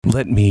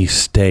Let me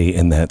stay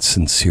in that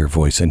sincere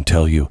voice and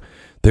tell you,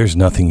 there's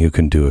nothing you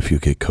can do if you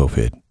get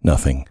COVID.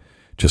 Nothing.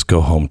 Just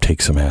go home,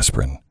 take some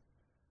aspirin.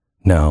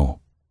 Now,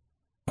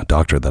 a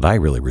doctor that I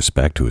really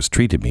respect who has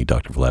treated me,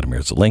 Dr.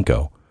 Vladimir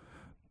Zelenko,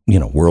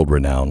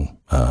 world-renowned.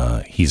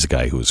 He's a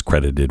guy who is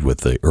credited with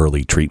the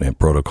early treatment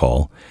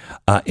protocol.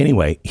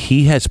 Anyway,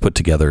 he has put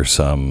together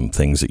some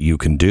things that you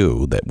can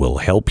do that will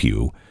help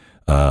you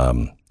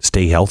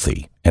stay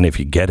healthy. And if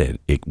you get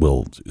it, it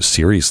will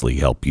seriously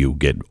help you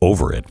get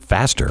over it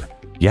faster.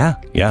 Yeah.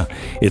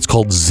 It's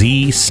called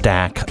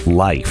Z-Stack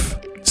Life.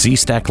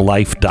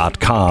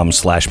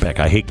 ZStackLife.com/Beck.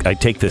 I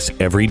take this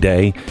every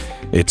day.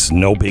 It's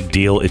no big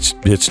deal. It's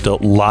a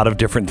lot of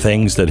different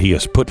things that he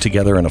has put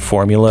together in a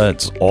formula.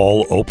 It's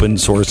all open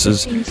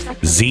sources.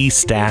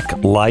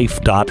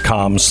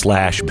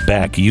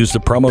 ZStackLife.com/Beck. Use the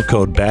promo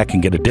code Beck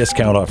and get a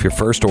discount off your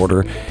first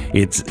order.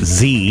 It's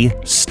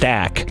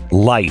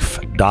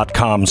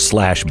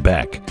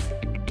ZStackLife.com/Beck.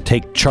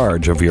 Take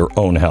charge of your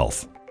own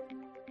health.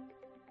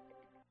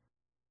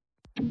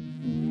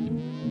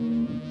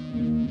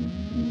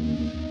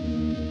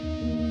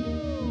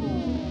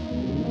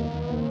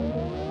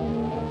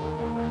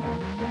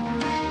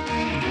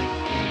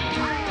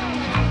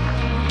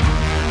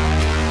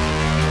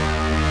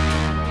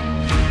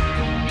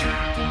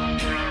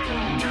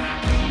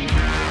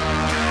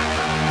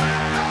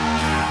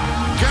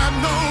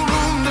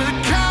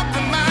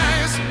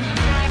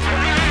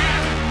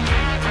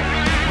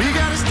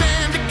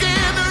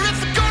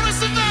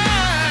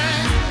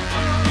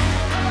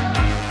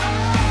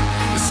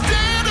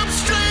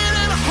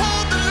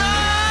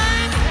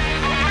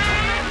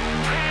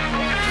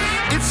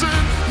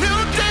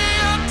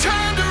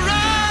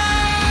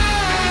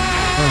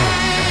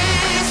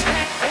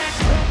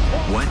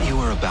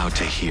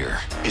 To hear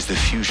is the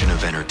fusion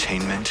of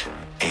entertainment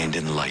and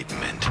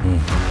enlightenment.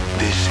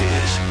 This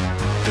is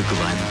the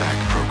Glenn Beck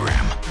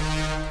Program.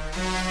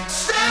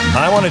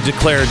 I want to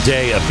declare a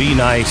day a be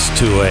nice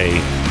to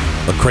a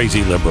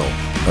crazy liberal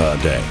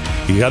day.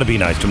 You got to be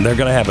nice to them. They're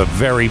going to have a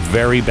very,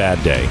 very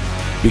bad day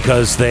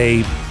because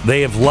they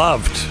have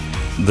loved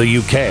the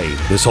UK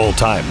this whole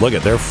time. Look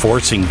at, they're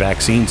forcing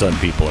vaccines on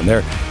people, and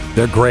they're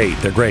great.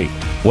 They're great.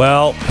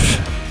 Well,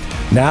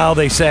 now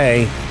they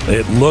say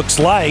it looks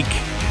like,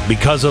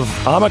 because of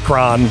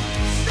Omicron,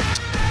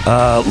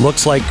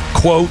 looks like,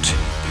 quote,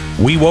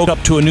 we woke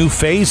up to a new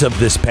phase of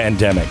this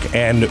pandemic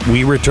and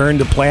we returned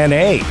to plan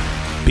A.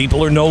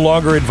 People are no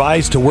longer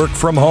advised to work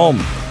from home.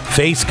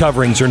 Face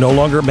coverings are no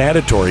longer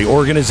mandatory.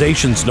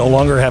 Organizations no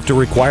longer have to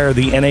require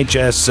the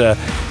NHS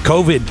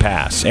COVID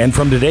pass. And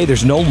from today,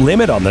 there's no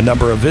limit on the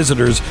number of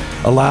visitors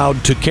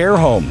allowed to care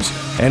homes.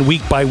 And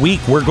week by week,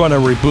 we're going to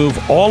remove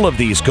all of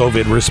these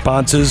COVID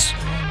responses,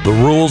 the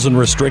rules and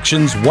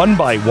restrictions, one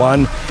by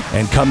one,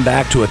 and come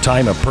back to a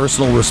time of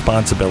personal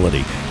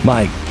responsibility.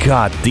 My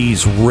God,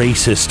 these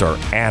racists are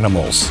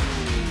animals.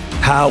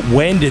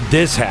 When did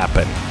this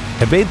happen?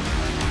 Have they?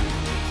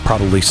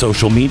 Probably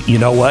social media. You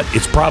know what?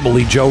 It's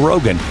probably Joe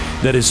Rogan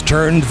that has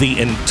turned the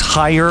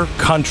entire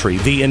country,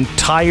 the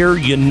entire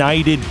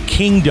United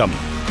Kingdom,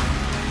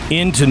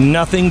 into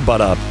nothing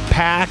but a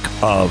pack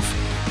of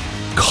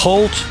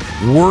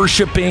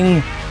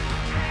cult-worshipping,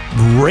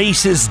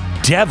 racist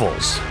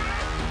devils.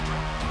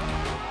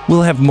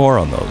 We'll have more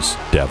on those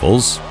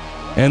devils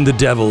and the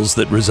devils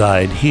that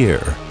reside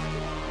here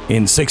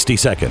in 60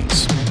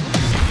 seconds.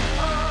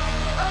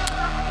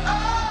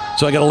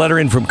 So I got a letter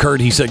in from Kurt.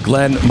 He said,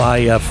 Glenn,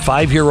 my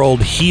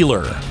 5-year-old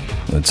healer,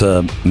 it's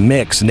a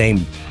mix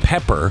named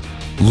Pepper,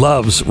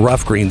 loves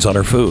rough greens on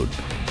her food.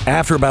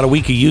 After about a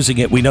week of using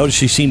it, we noticed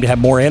she seemed to have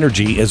more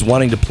energy as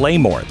wanting to play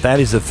more. That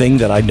is the thing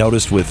that I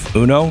noticed with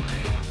Uno.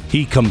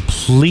 He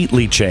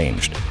completely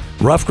changed.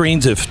 Rough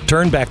greens have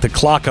turned back the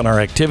clock on our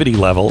activity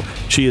level.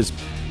 She is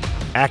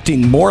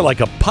acting more like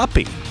a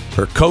puppy.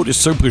 Her coat is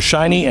super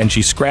shiny and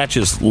she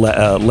scratches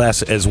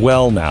less as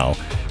well now.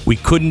 We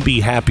couldn't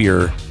be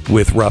happier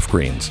with rough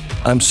greens.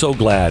 I'm so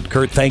glad.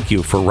 Kurt, thank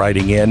you for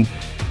writing in.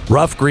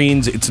 Rough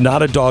greens, it's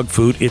not a dog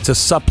food. It's a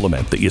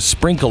supplement that you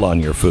sprinkle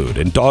on your food.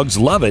 And dogs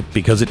love it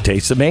because it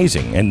tastes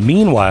amazing. And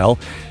meanwhile,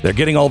 they're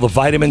getting all the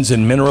vitamins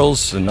and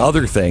minerals and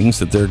other things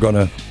that they're going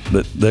to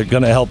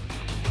help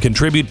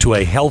contribute to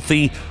a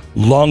healthy,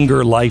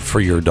 longer life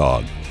for your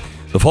dog.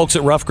 The folks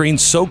at Rough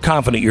Greens, so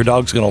confident your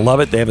dog's going to love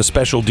it. They have a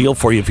special deal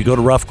for you. If you go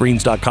to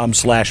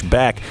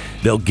roughgreens.com/Beck,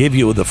 they'll give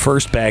you the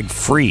first bag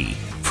free.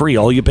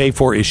 All you pay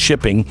for is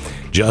shipping.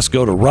 Just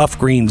go to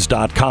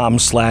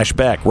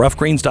roughgreens.com/Beck.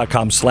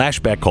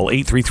 Roughgreens.com/Beck. Call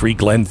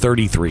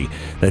 833-GLEN-33.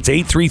 That's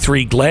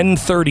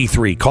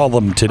 833-GLEN-33. Call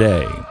them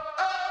today.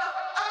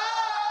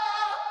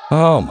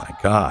 Oh my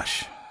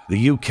gosh.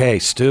 The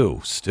UK,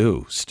 Stu.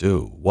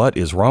 What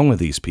is wrong with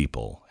these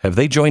people? Have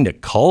they joined a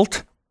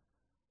cult?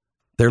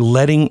 They're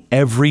letting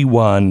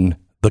everyone,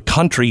 the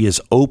country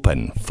is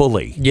open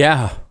fully.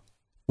 Yeah.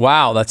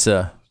 Wow, that's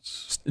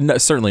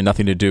certainly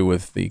nothing to do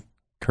with the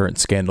current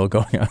scandal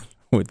going on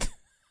with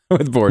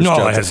with Boris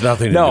Johnson. No, it has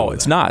nothing to do with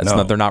it's that. not. It's No.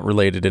 not. They're not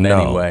related in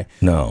any way.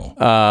 No.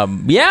 I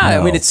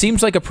mean, it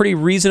seems like a pretty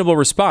reasonable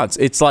response.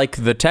 It's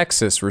like the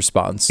Texas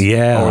response.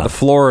 Yeah. Or the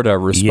Florida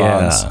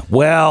response. Yeah.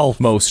 Well,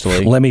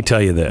 mostly. Let me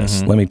tell you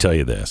this. Let me tell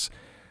you this.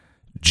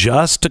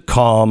 Just to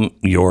calm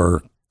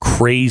your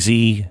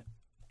crazy,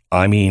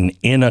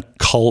 in a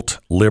cult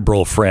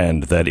liberal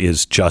friend that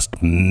is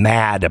just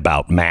mad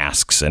about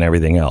masks and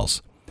everything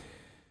else.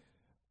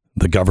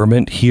 The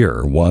government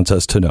here wants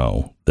us to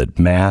know that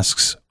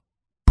masks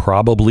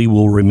probably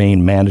will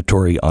remain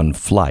mandatory on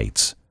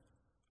flights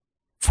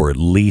for at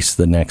least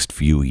the next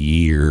few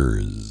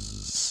years.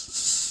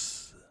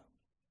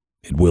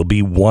 It will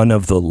be one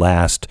of the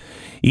last,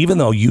 even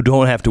though you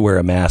don't have to wear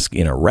a mask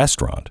in a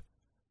restaurant,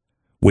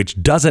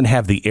 which doesn't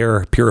have the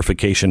air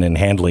purification and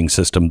handling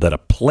system that a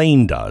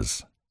plane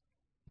does.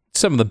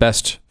 Some of the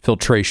best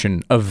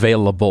filtration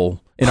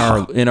available in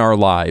our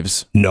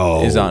lives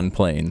is on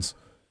planes.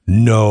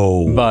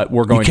 No. But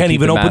we're going you can't to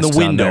keep even the open the masks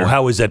on window. there.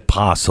 How is that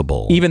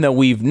possible? Even though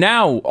we've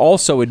now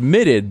also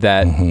admitted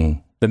that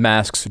the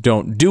masks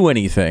don't do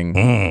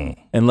anything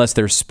unless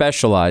they're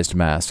specialized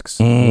masks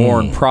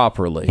worn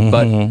properly.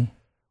 But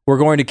we're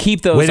going to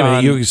keep those Wait a minute.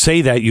 on. You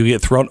say that, you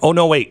get thrown. Oh,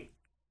 no, wait.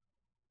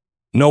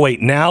 No,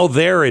 wait. Now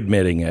they're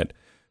admitting it.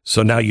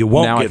 So now you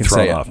won't get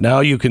thrown off. Now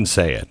you can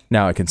say it.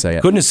 Now I can say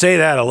it. Couldn't say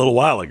that a little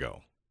while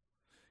ago.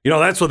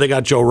 That's what they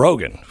got Joe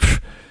Rogan.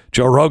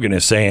 Joe Rogan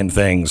is saying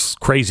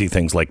crazy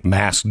things like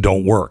masks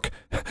don't work,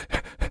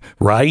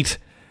 right?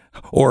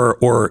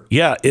 Or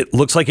it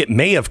looks like it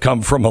may have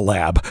come from a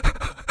lab.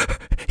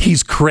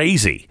 He's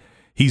crazy.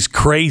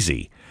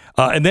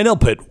 And then he'll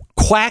put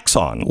quacks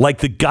on, like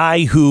the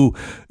guy who,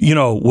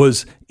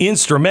 was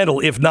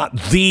instrumental, if not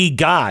the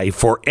guy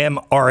for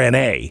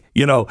mRNA,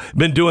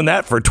 been doing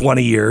that for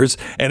 20 years.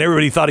 And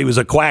everybody thought he was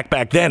a quack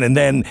back then. And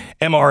then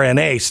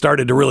mRNA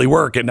started to really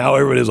work. And now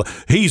everybody's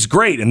like, he's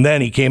great. And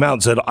then he came out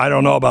and said, I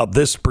don't know about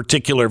this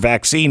particular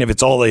vaccine if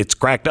it's all it's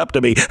cracked up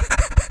to be.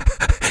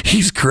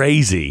 He's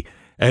crazy.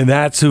 And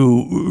that's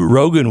who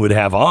Rogan would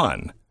have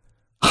on.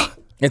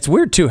 It's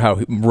weird, too,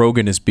 how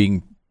Rogan is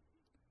being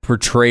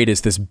portrayed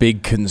as this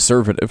big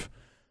conservative.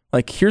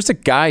 Like, here's a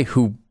guy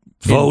who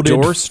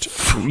endorsed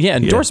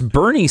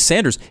Bernie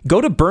Sanders.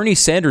 Go to Bernie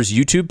Sanders'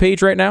 YouTube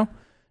page right now,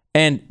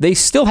 and they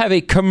still have a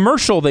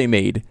commercial they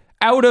made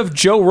out of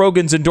Joe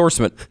Rogan's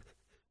endorsement.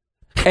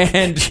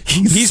 And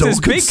he's so this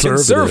big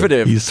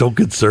conservative. He's so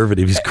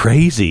conservative. He's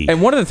crazy.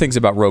 And one of the things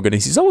about Rogan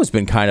is he's always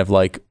been kind of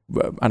like,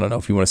 I don't know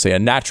if you want to say a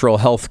natural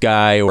health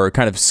guy or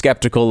kind of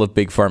skeptical of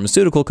big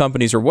pharmaceutical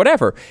companies or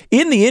whatever.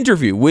 In the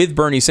interview with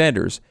Bernie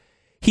Sanders,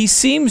 he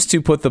seems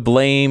to put the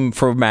blame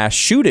for mass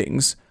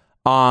shootings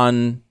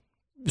on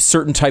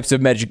certain types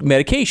of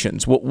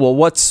medications. Well,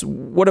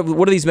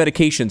 what are these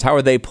medications? How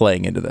are they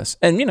playing into this?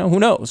 And, who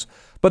knows?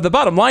 But the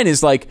bottom line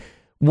is, like,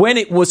 when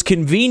it was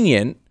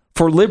convenient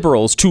for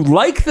liberals to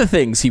like the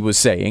things he was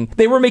saying,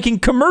 they were making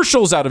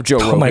commercials out of Joe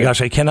Rogan. Oh my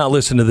gosh, I cannot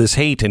listen to this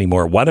hate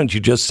anymore. Why don't you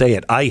just say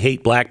it? I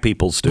hate black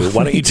people, Stu.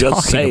 Why don't you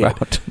just say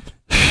it?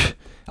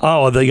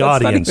 Oh, the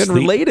audience. It's not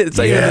even related. It's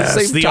like the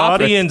same the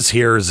topic. Audience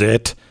hears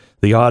it.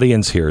 The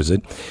audience hears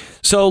it.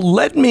 So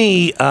let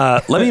me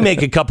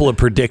make a couple of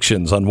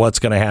predictions on what's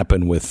going to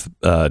happen with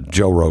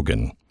Joe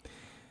Rogan.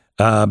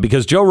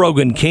 Because Joe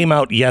Rogan came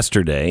out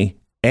yesterday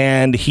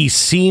and he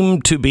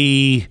seemed to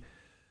be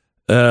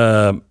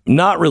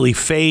not really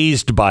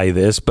fazed by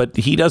this, but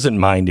he doesn't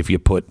mind if you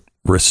put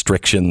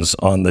restrictions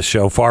on the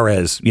show, far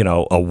as,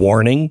 a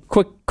warning.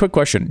 Quick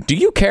question. Do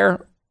you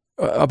care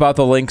about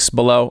the links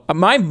below?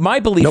 My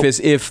belief is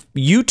if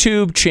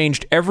YouTube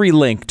changed every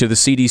link to the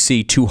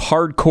CDC to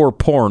hardcore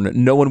porn,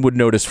 no one would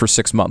notice for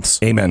 6 months.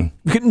 Amen.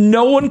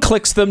 No one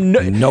clicks them.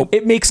 Nope.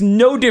 It makes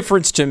no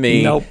difference to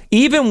me. Nope.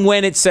 Even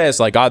when it says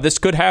like, this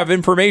could have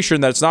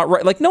information that's not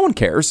right. Like, no one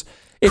cares.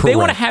 If they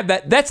want to have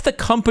that, that's the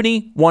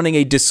company wanting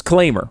a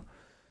disclaimer.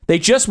 They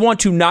just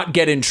want to not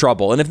get in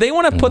trouble. And if they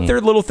want to put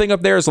their little thing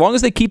up there, as long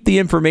as they keep the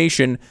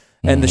information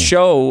and the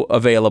show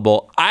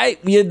available,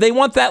 they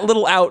want that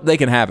little out, they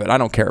can have it. I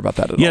don't care about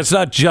that at all. Yeah, it's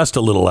not just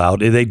a little out.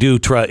 They do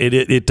try.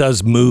 It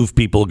does move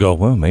people go,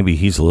 well, maybe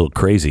he's a little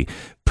crazy.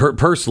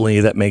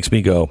 Personally, that makes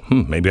me go,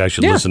 maybe I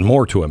should listen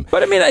more to him.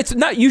 But I mean, it's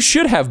not. You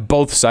should have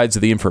both sides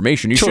of the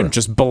information. You shouldn't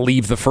just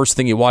believe the first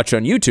thing you watch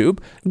on YouTube.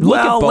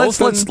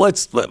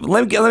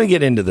 Let me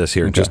get into this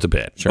here in just a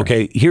bit. Sure.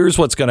 Okay, here's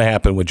what's going to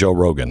happen with Joe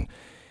Rogan.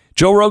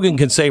 Joe Rogan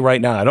can say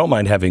right now, I don't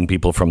mind having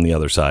people from the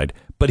other side,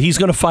 but he's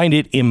going to find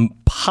it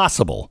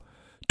impossible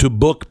to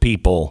book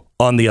people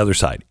on the other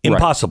side.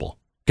 Impossible.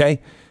 Right.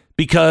 Okay,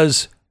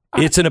 because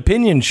it's an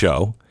opinion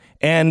show,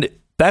 and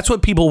that's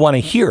what people want to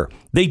hear.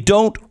 They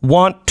don't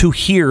want to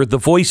hear the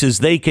voices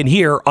they can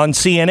hear on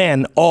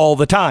CNN all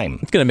the time.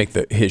 It's going to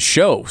make his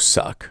show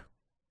suck.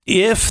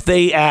 If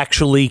they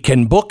actually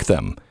can book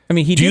them. I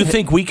mean, do you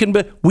think we can?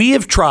 We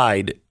have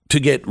tried to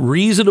get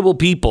reasonable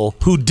people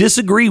who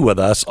disagree with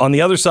us on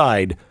the other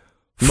side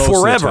Most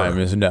forever. of the time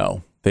is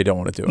no. They don't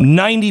want to do it.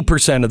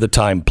 90% of the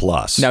time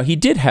plus. Now, he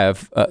did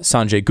have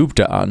Sanjay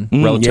Gupta on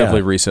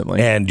relatively recently.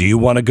 And do you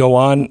want to go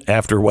on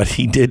after what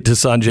he did to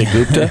Sanjay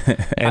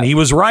Gupta? And he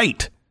was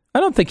right. I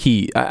don't think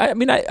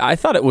I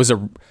thought it was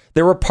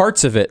there were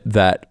parts of it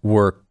that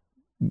were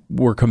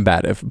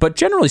combative. But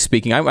generally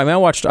speaking, I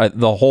watched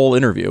the whole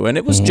interview, and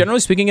it was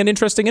generally speaking an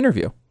interesting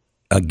interview.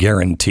 I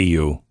guarantee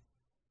you,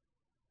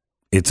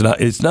 it's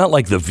not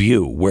like The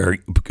View, where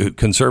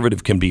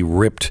conservative can be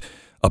ripped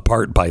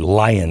apart by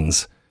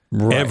lions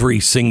every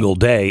single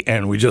day,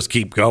 and we just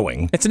keep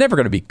going. It's never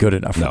going to be good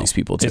enough for these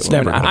people, too. It's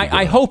never.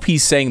 I hope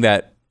he's saying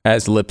that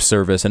as lip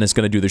service and is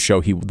going to do the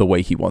show the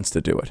way he wants to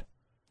do it.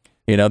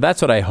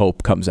 That's what I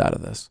hope comes out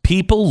of this.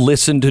 People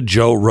listen to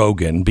Joe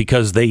Rogan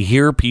because they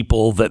hear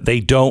people that they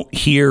don't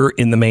hear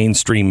in the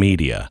mainstream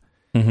media.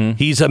 Mm-hmm.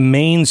 He's a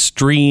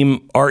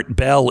mainstream Art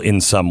Bell in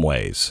some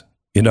ways.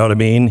 You know what I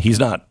mean? He's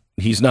not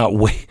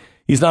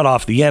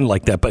off the end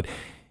like that, but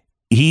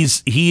he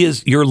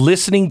is. You're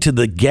listening to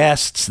the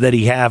guests that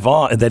he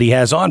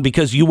has on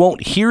because you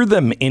won't hear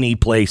them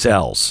anyplace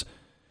else.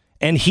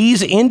 And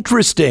he's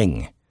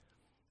interesting.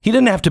 He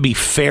doesn't have to be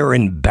fair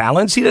and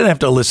balanced. He doesn't have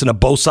to listen to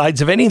both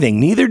sides of anything.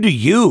 Neither do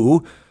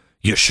you.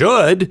 You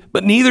should,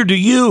 but neither do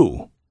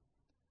you.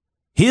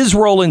 His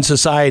role in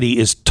society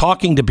is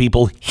talking to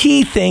people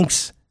he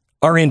thinks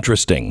are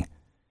interesting,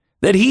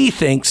 that he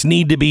thinks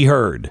need to be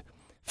heard.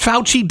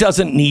 Fauci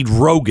doesn't need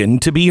Rogan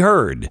to be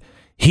heard.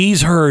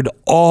 He's heard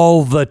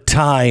all the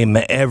time,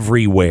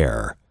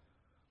 everywhere.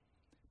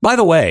 By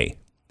the way,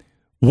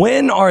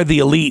 when are the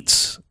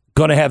elites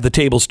going to have the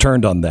tables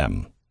turned on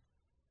them?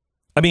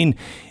 I mean,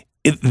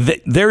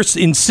 they're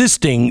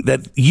insisting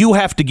that you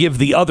have to give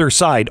the other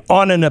side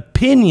on an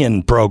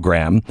opinion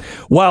program,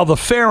 while the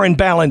Fair and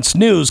Balanced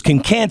News can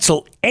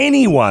cancel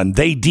anyone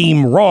they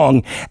deem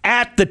wrong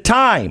at the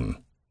time.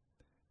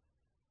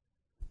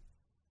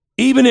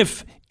 Even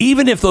if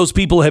those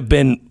people have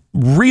been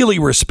really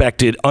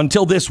respected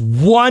until this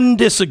one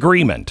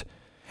disagreement,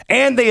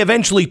 and they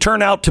eventually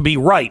turn out to be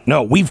right.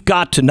 No, we've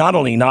got to not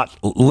only not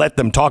let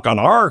them talk on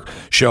our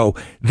show,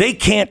 they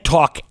can't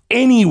talk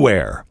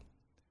anywhere.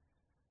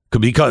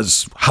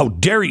 Because how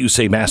dare you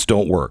say masks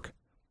don't work?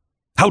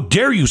 How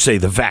dare you say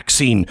the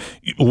vaccine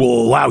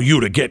will allow you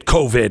to get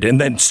COVID and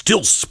then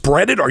still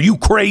spread it? Are you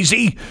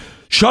crazy?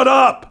 Shut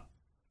up.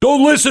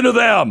 Don't listen to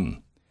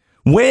them.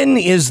 When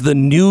is the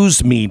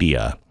news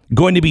media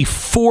going to be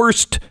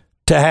forced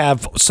to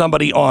have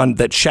somebody on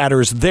that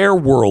shatters their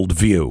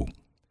worldview?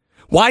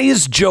 Why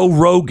is Joe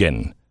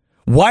Rogan?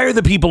 Why are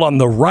the people on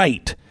the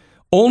right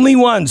only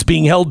ones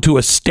being held to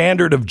a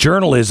standard of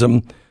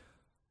journalism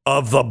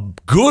of the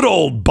good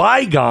old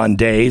bygone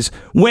days,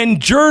 when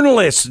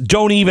journalists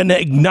don't even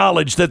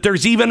acknowledge that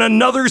there's even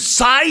another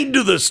side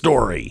to the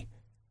story?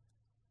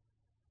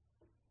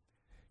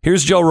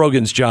 Here's Joe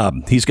Rogan's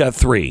job. He's got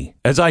 3.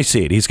 As I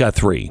see it, he's got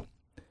 3.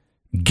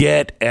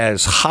 Get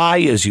as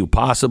high as you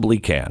possibly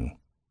can.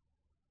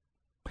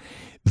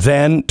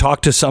 Then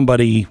talk to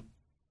somebody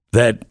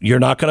that you're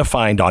not going to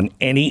find on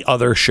any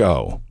other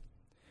show.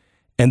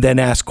 And then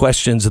ask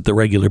questions that the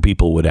regular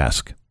people would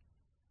ask.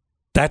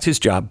 That's his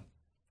job.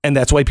 And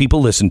that's why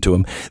people listen to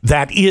him.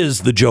 That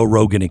is the Joe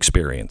Rogan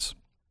experience.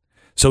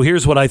 So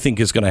here's what I think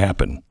is going to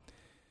happen.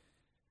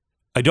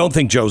 I don't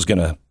think Joe's going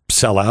to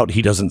sell out.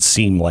 He doesn't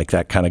seem like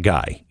that kind of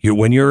guy.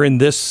 When you're in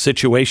this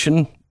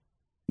situation,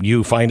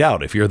 you find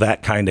out if you're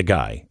that kind of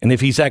guy. And if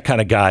he's that kind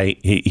of guy,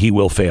 he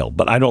will fail.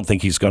 But I don't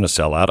think he's going to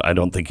sell out. I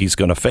don't think he's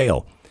going to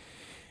fail.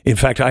 In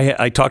fact,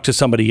 I talked to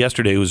somebody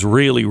yesterday who was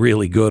really,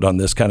 really good on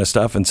this kind of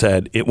stuff and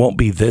said it won't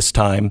be this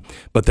time,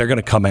 but they're going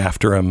to come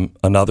after him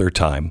another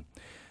time.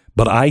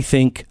 But I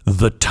think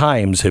the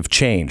times have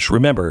changed.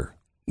 Remember,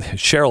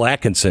 Cheryl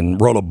Atkinson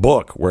wrote a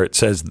book where it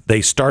says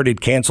they started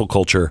cancel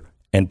culture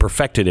and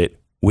perfected it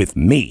with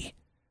me.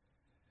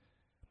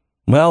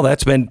 Well,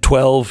 that's been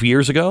 12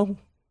 years ago.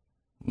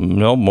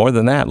 No, more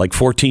than that, like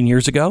 14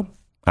 years ago.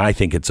 I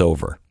think it's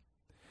over.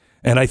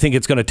 And I think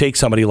it's going to take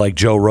somebody like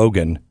Joe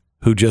Rogan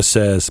who just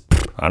says,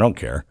 I don't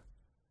care.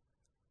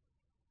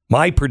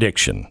 My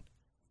prediction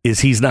is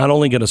he's not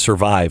only going to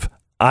survive,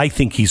 I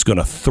think he's going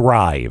to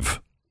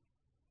thrive.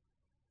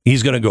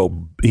 He's going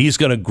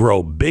to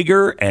grow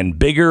bigger and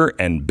bigger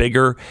and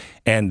bigger.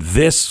 And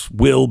this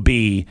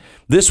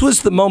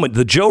was the moment,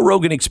 the Joe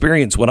Rogan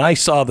experience, when I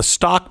saw the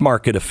stock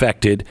market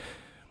affected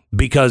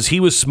because he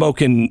was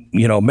smoking,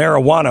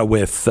 marijuana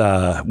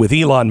with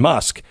Elon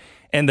Musk.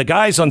 And the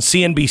guys on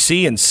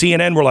CNBC and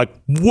CNN were like,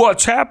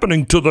 what's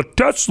happening to the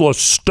Tesla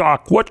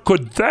stock? What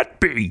could that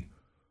be?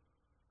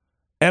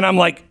 And I'm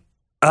like,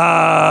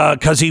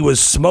 because he was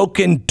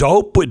smoking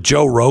dope with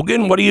Joe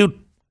Rogan?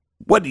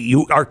 What,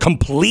 you are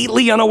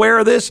completely unaware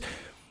of this?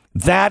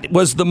 That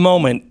was the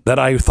moment that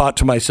I thought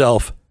to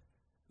myself,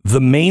 the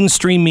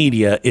mainstream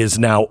media is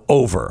now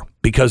over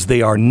because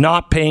they are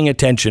not paying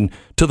attention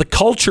to the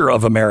culture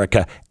of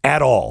America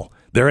at all.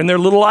 They're in their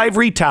little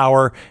ivory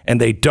tower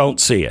and they don't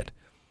see it.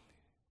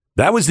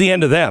 That was the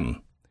end of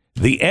them.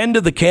 The end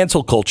of the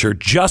cancel culture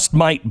just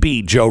might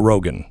be Joe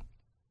Rogan.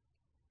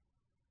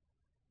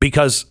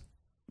 Because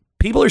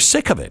people are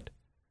sick of it.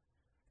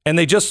 And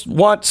they just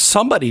want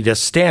somebody to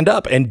stand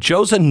up. And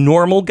Joe's a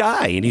normal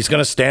guy. And he's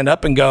going to stand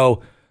up and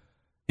go,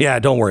 yeah,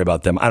 don't worry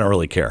about them. I don't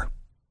really care.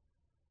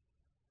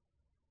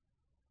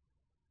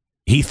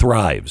 He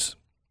thrives.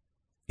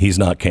 He's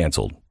not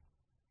canceled.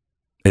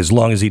 As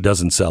long as he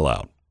doesn't sell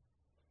out,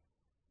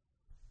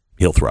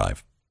 he'll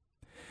thrive.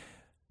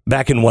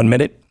 Back in 1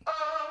 minute.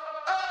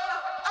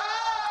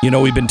 You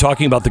know, we've been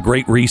talking about the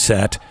Great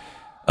Reset.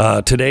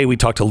 Today, we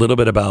talked a little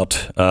bit about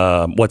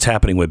what's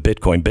happening with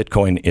Bitcoin.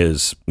 Bitcoin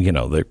is, you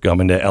know, they're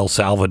coming to El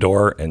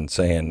Salvador and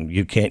saying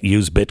you can't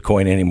use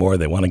Bitcoin anymore.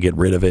 They want to get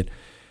rid of it.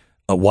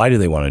 Why do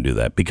they want to do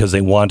that? Because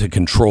they want to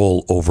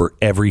control over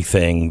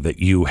everything that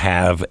you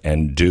have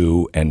and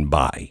do and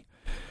buy.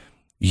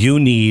 You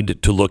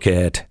need to look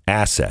at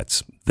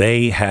assets.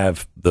 They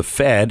have the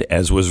Fed,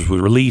 as was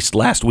released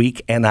last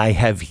week, and I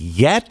have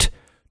yet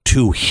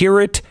to hear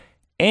it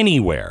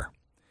anywhere.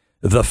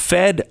 The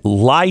Fed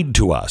lied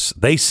to us.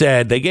 They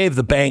said they gave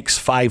the banks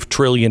 $5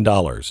 trillion.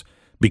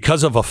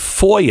 Because of a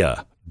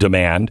FOIA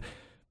demand,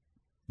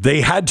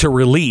 they had to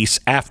release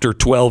after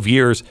 12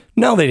 years.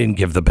 No, they didn't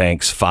give the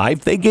banks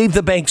 $5. They gave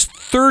the banks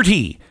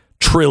 $30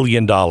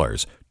 trillion.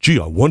 Gee,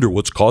 I wonder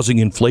what's causing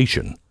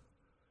inflation.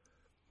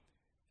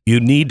 You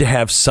need to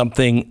have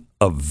something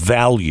of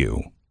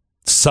value,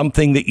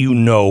 something that you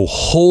know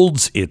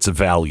holds its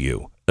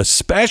value,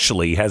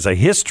 especially has a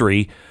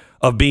history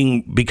of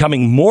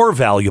becoming more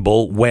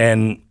valuable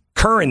when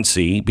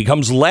currency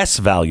becomes less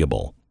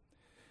valuable.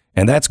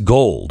 And that's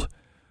gold.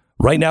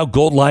 Right now,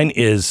 Goldline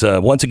is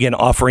once again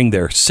offering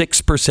their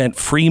 6%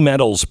 free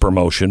metals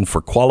promotion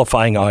for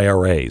qualifying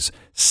IRAs.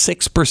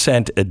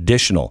 6%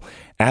 additional.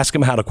 Ask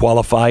them how to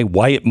qualify,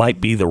 why it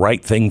might be the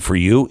right thing for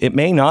you. It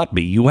may not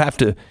be. You have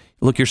to,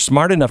 look, you're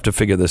smart enough to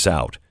figure this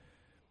out.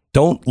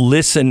 Don't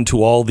listen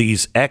to all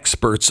these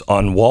experts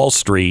on Wall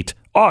Street.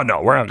 Oh,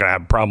 no, we're not going to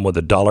have a problem with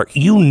the dollar.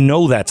 You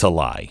know that's a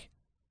lie.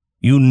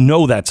 You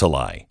know that's a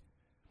lie.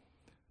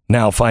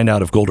 Now find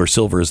out if gold or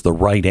silver is the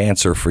right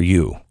answer for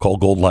you. Call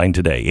Goldline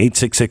today.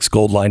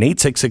 866-GOLDLINE,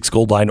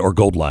 866-GOLDLINE, or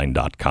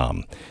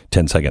goldline.com.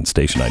 10 seconds,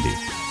 station ID.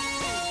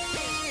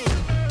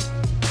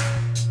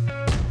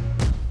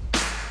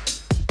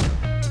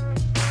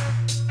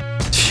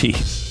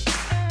 Jeez.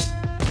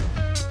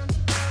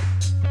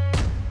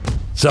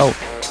 So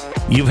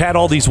you've had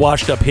all these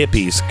washed up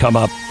hippies come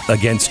up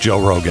against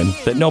Joe Rogan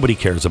that nobody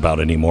cares about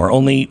anymore.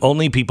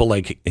 Only people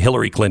like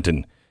Hillary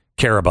Clinton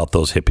care about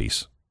those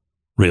hippies.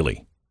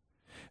 Really.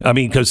 I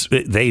mean, because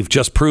they've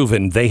just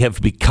proven they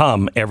have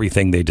become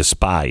everything they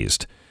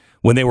despised.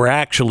 When they were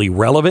actually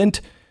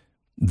relevant,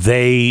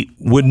 they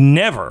would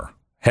never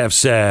have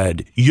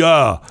said,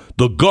 yeah,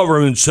 the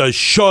government says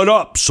shut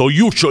up, so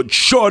you should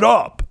shut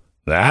up.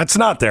 That's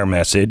not their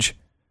message.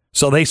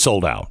 So they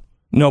sold out.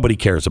 Nobody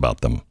cares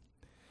about them.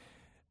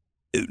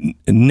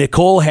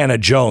 Nicole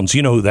Hannah-Jones,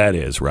 you know who that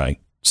is, right?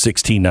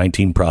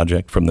 1619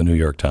 Project from the New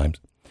York Times.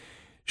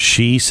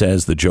 She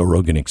says the Joe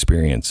Rogan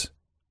Experience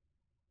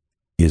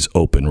is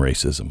open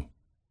racism.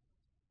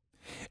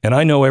 And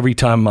I know every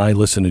time I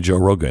listen to Joe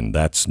Rogan,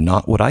 that's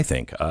not what I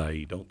think.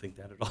 I don't think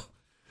that at all.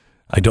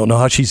 I don't know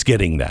how she's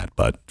getting that,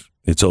 but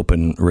it's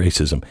open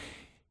racism.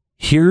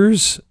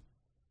 Here's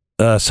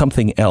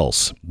something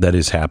else that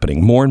is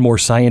happening. More and more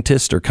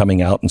scientists are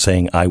coming out and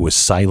saying I was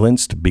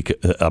silenced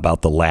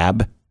about the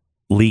lab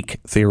leak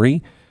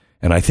theory.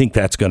 And I think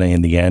that's going to,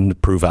 in the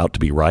end, prove out to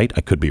be right.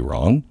 I could be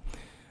wrong.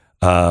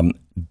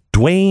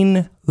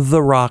 Dwayne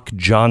 "The Rock"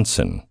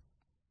 Johnson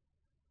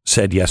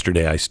said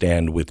yesterday, I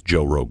stand with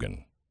Joe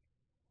Rogan.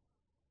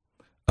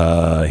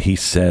 He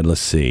said,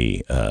 let's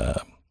see.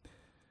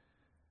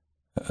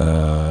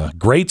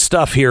 Great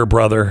stuff here,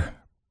 brother.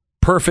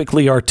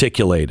 Perfectly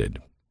articulated.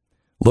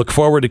 Look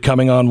forward to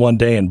coming on one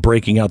day and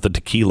breaking out the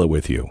tequila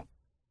with you.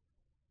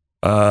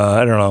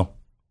 I don't know.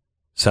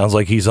 Sounds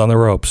like he's on the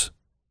ropes,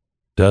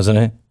 doesn't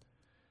it?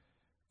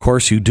 Of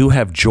course, you do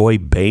have Joy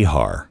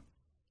Behar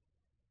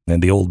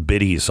and the old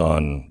biddies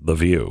on The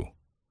View.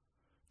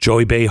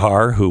 Joy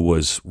Behar, who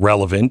was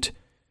relevant,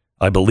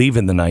 I believe,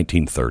 in the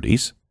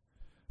 1930s.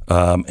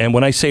 And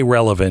when I say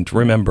relevant,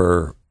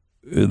 remember,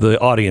 the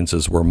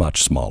audiences were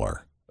much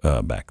smaller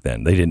back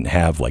then. They didn't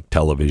have like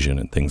television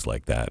and things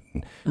like that.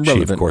 And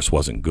she, of course,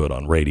 wasn't good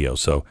on radio.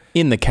 So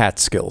in the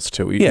Catskills,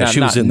 too. Yeah, she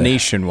was in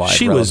nationwide.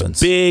 She relevance. was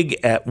big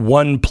at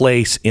one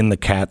place in the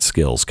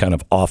Catskills, kind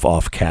of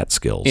off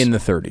Catskills. In the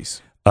 30s.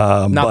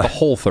 Not the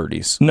whole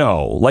 30s.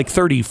 No, like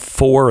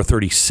 34 or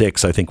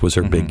 36, I think, was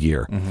her big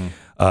year.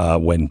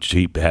 When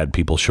she had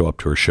people show up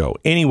to her show.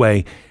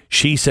 Anyway,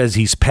 she says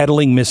he's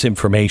peddling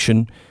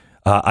misinformation.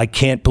 I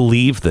can't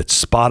believe that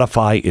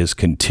Spotify is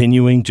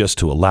continuing just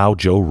to allow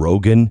Joe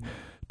Rogan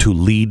to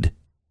lead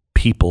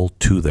people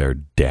to their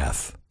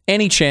death.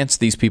 Any chance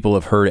these people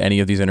have heard any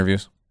of these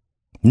interviews?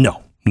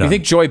 No. Do you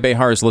think Joy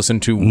Behar has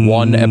listened to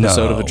one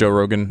episode of the Joe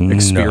Rogan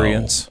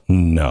Experience?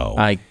 No.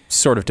 I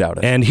sort of doubt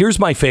it. And here's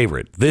my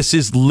favorite. This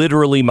is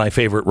literally my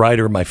favorite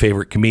writer, my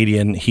favorite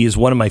comedian. He is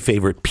one of my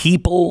favorite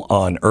people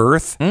on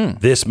earth.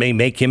 This may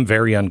make him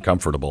very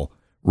uncomfortable.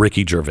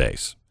 Ricky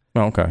Gervais.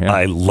 Oh, okay. Yeah.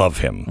 I love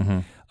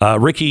him.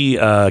 Ricky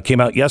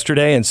came out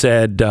yesterday and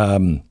said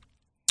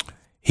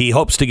he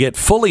hopes to get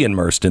fully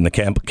immersed in the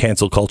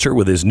cancel culture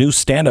with his new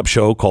stand-up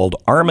show called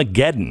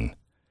Armageddon.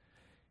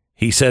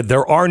 He said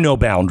there are no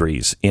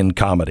boundaries in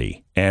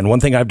comedy. And one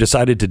thing I've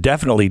decided to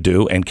definitely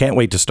do and can't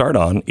wait to start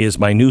on is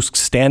my new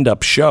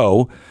stand-up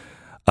show.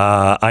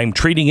 I'm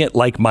treating it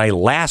like my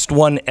last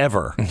one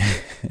ever.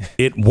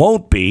 It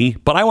won't be,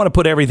 but I want to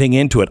put everything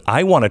into it.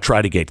 I want to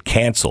try to get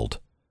canceled.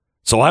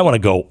 So I want to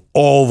go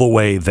all the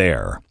way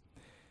there.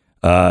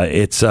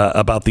 It's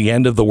about the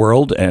end of the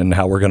world and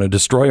how we're going to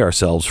destroy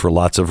ourselves for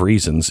lots of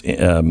reasons,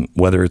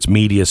 whether it's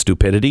media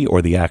stupidity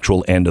or the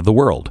actual end of the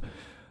world.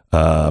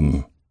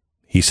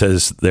 He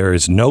says there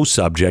is no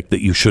subject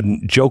that you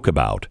shouldn't joke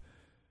about.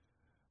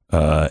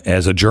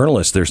 As a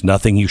journalist, there's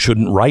nothing you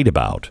shouldn't write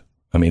about.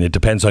 I mean, it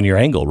depends on your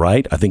angle,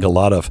 right? I think a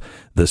lot of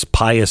this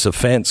pious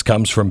offense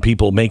comes from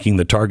people making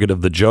the target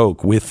of the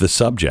joke with the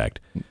subject.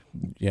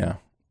 Yeah,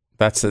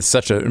 that's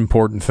such an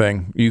important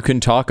thing. You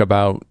can joke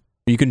about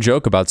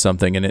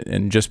something,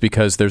 and just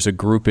because there's a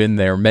group in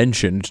there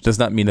mentioned does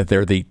not mean that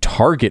they're the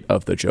target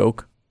of the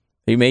joke.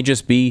 They may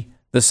just be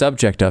the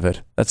subject of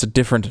it. That's a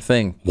different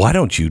thing. Why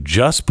don't you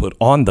just put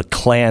on the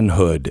Klan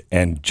hood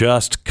and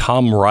just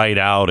come right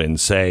out and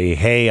say,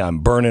 hey, I'm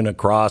burning a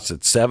cross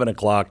at 7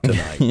 o'clock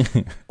tonight?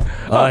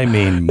 I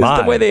mean,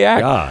 my the way they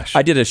act. Gosh.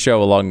 I did a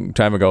show a long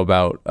time ago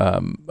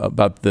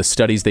about the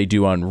studies they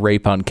do on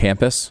rape on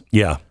campus.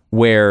 Yeah.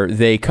 Where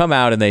they come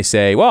out and they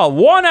say, well,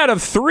 1 out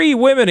of 3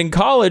 women in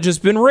college has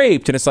been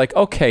raped. And it's like,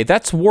 okay,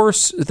 that's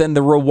worse than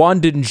the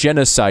Rwandan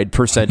genocide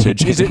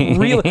percentage. Is it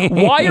really?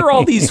 Why are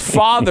all these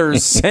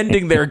fathers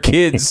sending their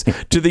kids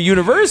to the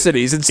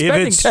universities and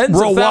spending tens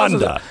of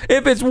thousands?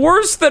 If it's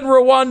worse than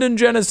Rwandan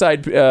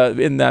genocide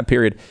in that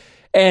period.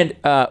 And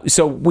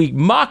so we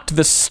mocked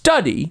the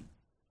study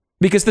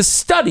because the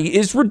study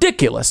is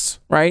ridiculous,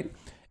 right?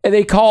 And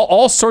they call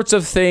all sorts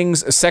of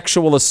things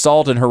sexual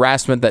assault and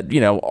harassment that,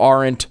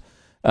 aren't.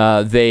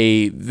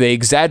 They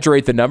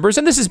exaggerate the numbers,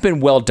 and this has been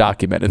well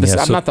documented.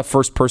 I'm not the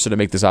first person to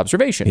make this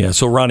observation. Yeah,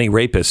 so Ronnie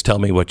Rapist, tell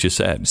me what you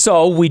said.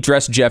 So we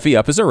dressed Jeffy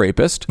up as a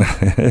rapist.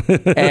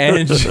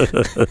 and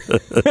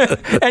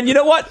and you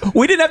know what?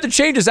 We didn't have to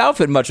change his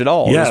outfit much at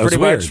all. Yeah, it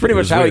was pretty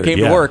much how he came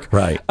to work.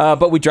 Right.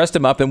 But we dressed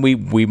him up, and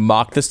we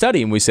mocked the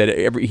study, and we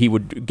said he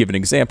would give an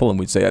example, and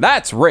we'd say,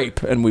 that's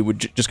rape, and we would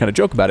just kind of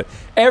joke about it.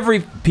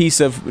 Every piece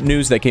of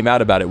news that came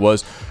out about it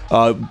was,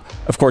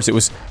 of course, it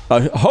was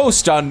a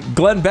host on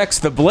Glenn Beck's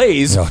The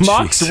Blaze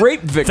mocks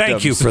rape victims.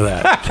 Thank you for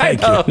that.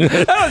 Thank you. I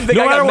don't think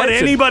no I matter got what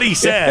mentioned. anybody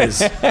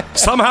says,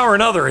 somehow or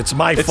another, it's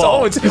my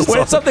fault. When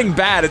it's something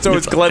bad, it's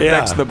always Glenn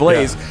Beck's The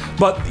Blaze. Yeah.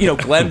 But,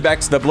 Glenn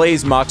Beck's The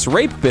Blaze mocks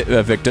rape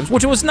victims,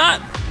 which was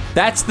not...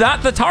 That's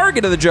not the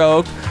target of the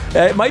joke.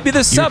 It might be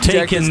the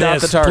subject. It's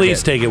not the target.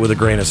 Please take it with a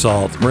grain of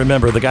salt.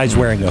 Remember, the guy's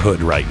wearing a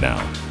hood right now.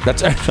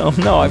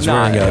 No, I'm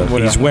not.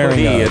 He's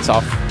wearing a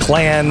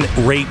Klan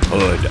rape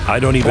hood. I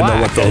don't even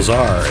know what those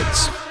are.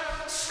 It's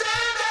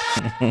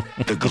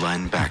the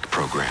Glenn Beck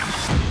Program.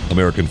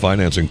 American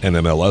Financing,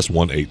 NMLS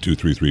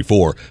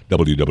 182334,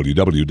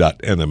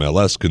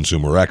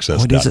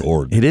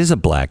 www.nmlsconsumeraccess.org. It is a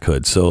black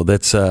hood, so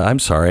that's, I'm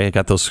sorry, I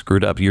got those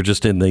screwed up. You're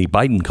just in the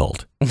Biden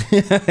cult.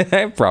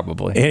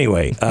 Probably.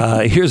 Anyway,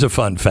 here's a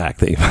fun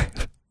fact that you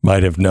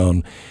might have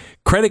known.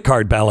 Credit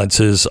card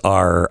balances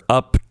are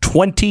up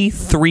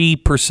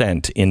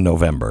 23% in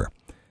November.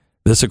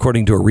 This,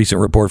 according to a recent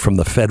report from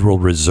the Federal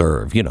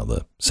Reserve,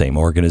 the same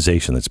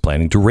organization that's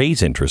planning to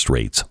raise interest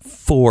rates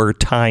 4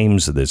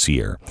 times this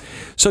year.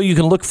 So you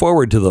can look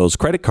forward to those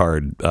credit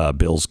card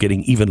bills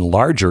getting even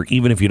larger,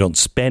 even if you don't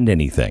spend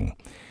anything.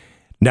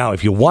 Now,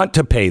 if you want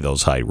to pay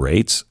those high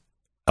rates,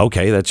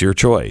 okay, that's your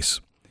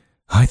choice.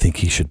 I think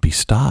he should be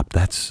stopped.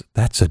 That's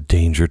a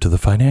danger to the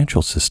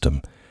financial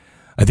system.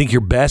 I think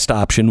your best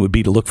option would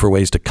be to look for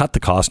ways to cut the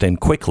cost and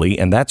quickly,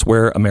 and that's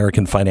where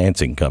American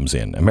Financing comes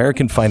in.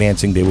 American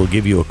Financing, they will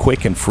give you a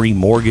quick and free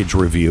mortgage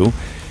review.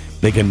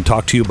 They can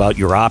talk to you about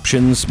your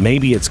options.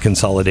 Maybe it's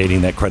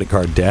consolidating that credit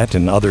card debt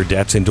and other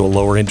debts into a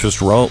lower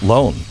interest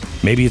loan.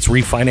 Maybe it's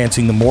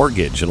refinancing the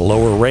mortgage at a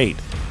lower rate.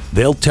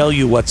 They'll tell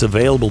you what's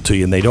available to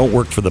you, and they don't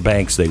work for the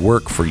banks. They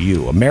work for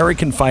you.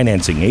 American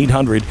Financing,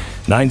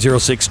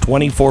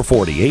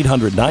 800-906-2440.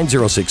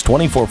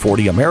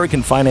 800-906-2440,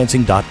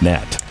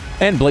 AmericanFinancing.net.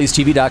 And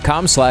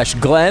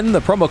blazetv.com/Glenn.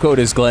 The promo code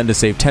is Glenn to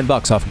save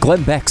 $10 off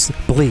Glenn Beck's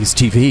Blaze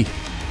TV.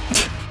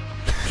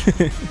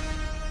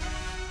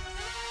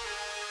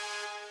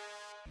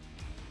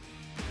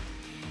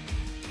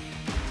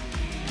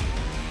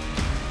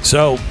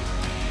 So,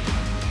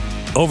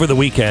 over the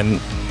weekend,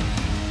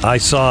 I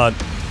saw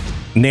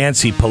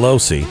Nancy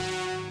Pelosi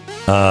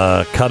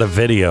cut a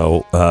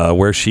video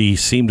where she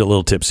seemed a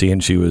little tipsy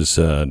and she was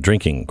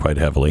drinking quite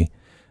heavily.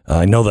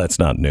 I know that's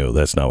not new.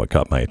 That's not what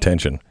caught my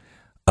attention.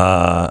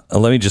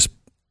 Let me just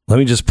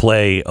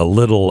play a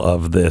little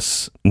of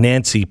this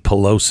Nancy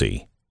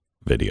Pelosi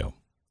video.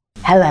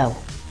 Hello,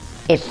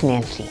 it's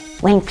Nancy.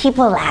 When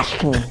people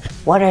ask me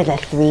what are the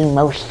 3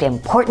 most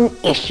important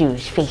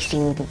issues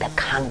facing the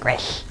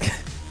Congress,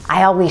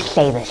 I always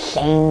say the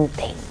same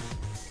thing.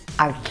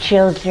 Our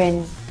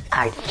children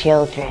Our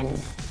children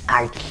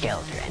are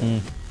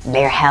children.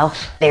 Their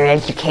health, their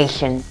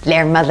education,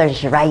 their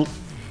mother's right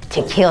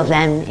to kill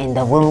them in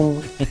the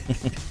womb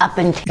up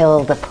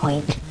until the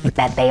point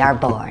that they are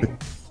born.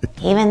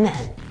 Even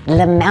then,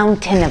 the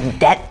mountain of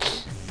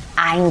debts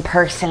I'm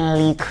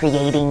personally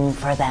creating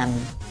for them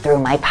through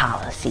my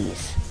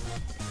policies.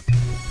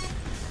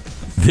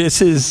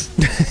 This is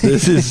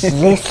This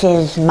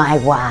is my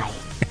why.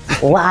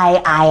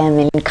 Why I am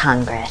in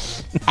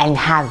Congress and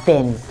have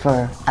been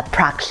for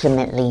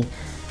approximately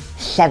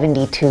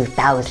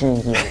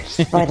 72,000 years.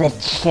 For the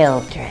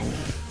children.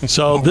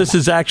 So this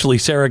is actually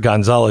Sarah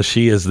Gonzalez.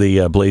 She is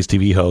the Blaze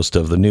TV host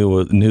of the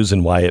new News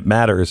and Why It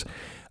Matters.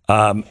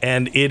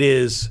 And it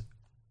is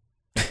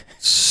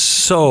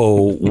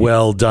so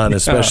well done,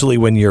 especially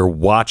when you're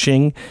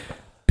watching,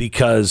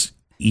 because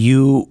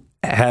you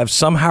have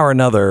somehow or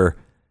another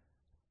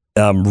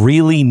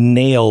really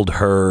nailed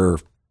her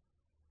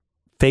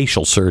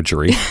facial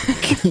surgery,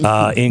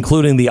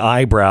 including the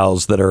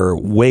eyebrows that are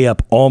way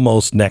up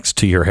almost next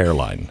to your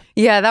hairline.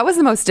 Yeah, that was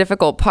the most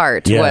difficult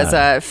part,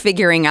 was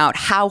figuring out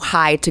how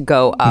high to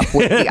go up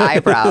with the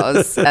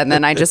eyebrows. And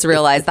then I just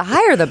realized the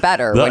higher the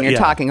better when you're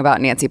talking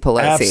about Nancy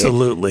Pelosi.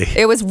 Absolutely.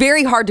 It was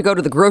very hard to go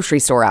to the grocery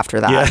store after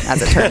that,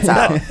 as it turns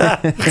out.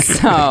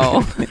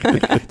 So,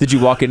 Did you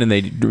walk in and they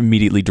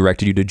immediately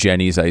directed you to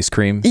Jenny's ice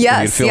cream?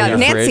 yes,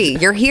 Nancy,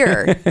 you're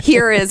here.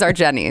 Here is our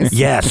Jenny's.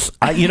 Yes.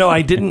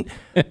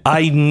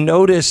 I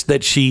noticed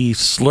that she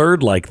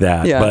slurred like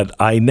that, but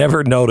I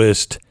never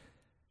noticed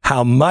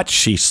how much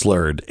she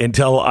slurred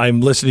until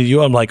I'm listening to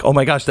you. I'm like, oh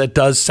my gosh, that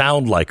does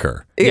sound like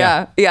her.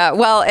 Yeah.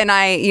 Well, and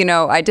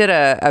I did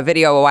a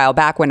video a while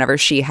back whenever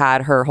she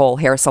had her whole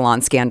hair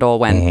salon scandal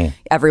when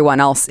everyone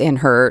else in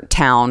her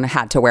town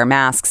had to wear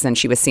masks and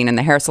she was seen in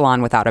the hair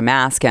salon without a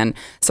mask. And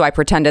so I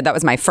pretended, that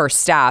was my first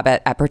stab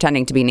at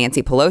pretending to be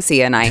Nancy Pelosi.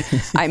 And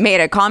I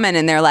made a comment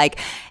and they're like,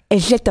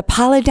 Is it the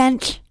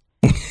Polident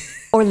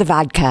or the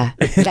vodka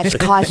that's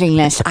causing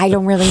this? I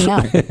don't really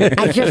know.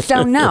 I just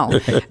don't know.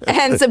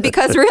 And so,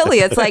 because really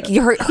it's like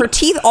her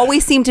teeth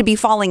always seem to be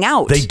falling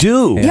out. They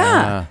do.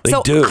 Yeah. They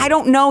so do. I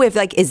don't know if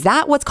is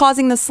that what's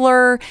causing the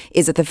slur?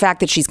 Is it the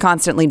fact that she's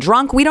constantly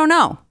drunk? We don't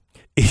know.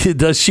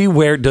 Does she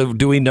wear,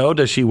 do we know,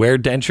 does she wear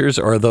dentures,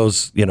 or are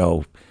those,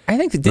 I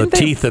think the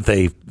teeth that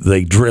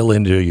they drill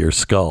into your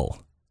skull?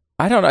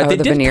 I don't know. They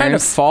did veneers. kind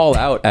of fall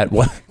out at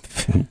one.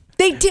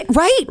 They did,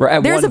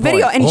 right? There's a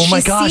video, and oh she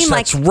my gosh, seemed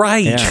like that's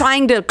right.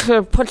 trying to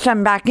put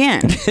them back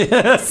in.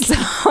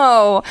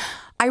 So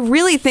I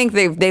really think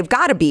they've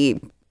got to be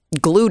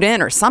glued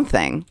in or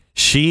something.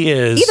 She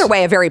is. Either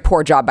way, a very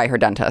poor job by her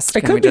dentist.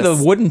 It could be the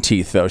wooden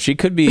teeth, though. It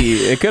could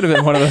have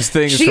been one of those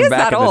things She from is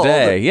back that in the old.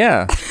 day.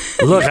 Yeah.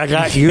 Look, I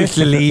got used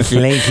to these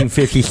in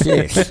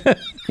 1856.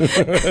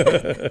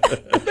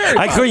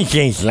 I couldn't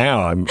change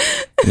now.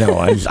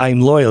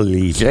 I'm loyal to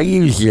these. I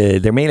use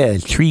they're made out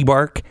of tree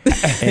bark,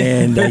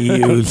 and I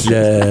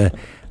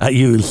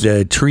use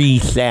tree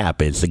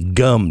sap as a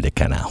gum that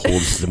kind of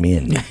holds them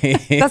in.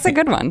 That's a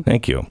good one.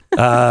 Thank you.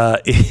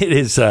 It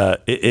is.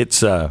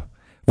 It's.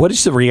 What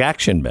is the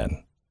reaction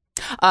been?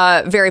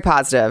 Very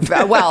positive.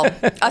 Well,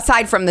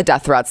 aside from the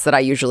death threats that I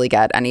usually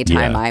get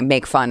anytime I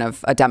make fun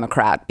of a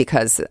Democrat,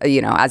 because as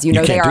you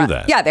know, they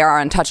are. Yeah, they are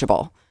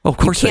untouchable. Oh, of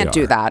course, you can't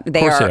do that.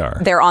 They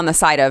are. They're on the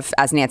side of,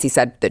 as Nancy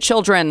said, the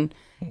children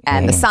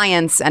and the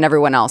science and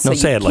everyone else. No, so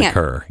say it like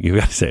her. You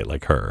got to say it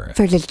like her.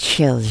 For the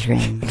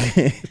children.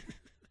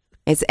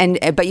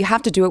 But you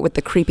have to do it with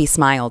the creepy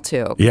smile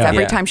too. Yeah.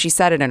 Every time she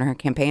said it in her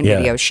campaign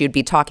video, she'd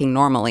be talking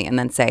normally and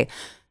then say,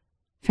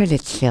 For the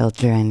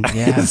children.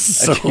 Yeah. It's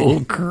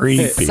so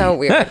creepy. So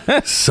weird.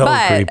 So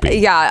But creepy.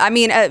 yeah, I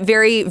mean,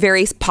 very,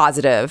 very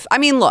positive. I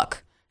mean,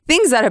 look,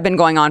 things that have been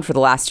going on for the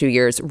last 2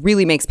 years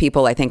really makes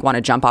people, I think, want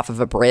to jump off of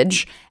a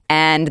bridge.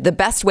 And the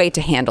best way to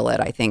handle it,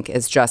 I think,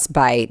 is just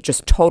by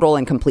total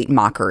and complete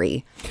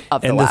mockery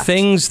of the left. And the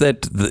things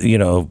that,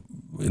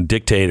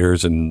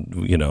 dictators and,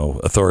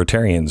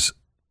 authoritarians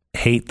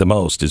hate the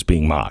most is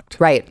being mocked.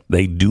 Right.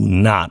 They do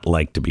not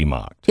like to be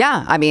mocked.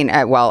 Yeah. I mean,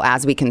 well,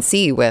 as we can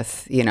see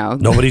with,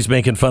 Nobody's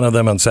making fun of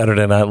them on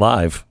Saturday Night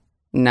Live.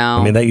 No.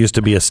 I mean, that used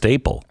to be a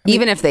staple.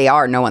 Even if they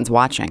are, no one's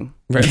watching.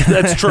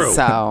 That's true.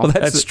 So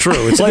that's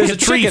true. It's like a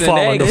tree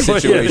falling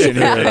situation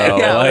here, though.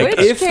 Yeah, Like, which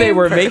if they came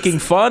were first? making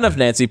fun of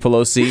Nancy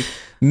Pelosi,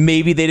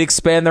 maybe they'd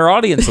expand their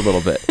audience a little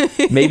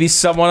bit. Maybe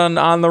someone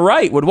on the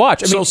right would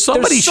watch. I mean, So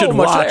somebody there's so should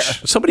much watch.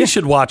 there. Somebody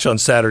should watch on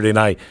Saturday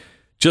night,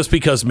 just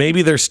because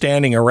maybe they're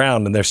standing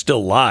around and they're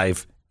still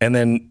live, and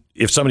then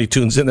if somebody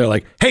tunes in, they're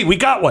like, "Hey, we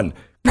got one!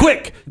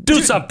 Quick,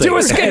 do something!" Do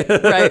a skit.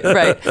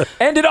 right.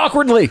 End it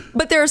awkwardly.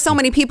 But there are so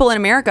many people in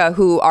America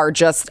who are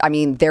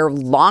they're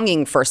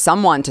longing for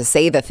someone to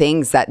say the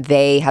things that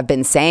they have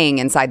been saying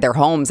inside their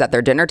homes at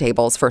their dinner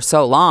tables for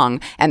so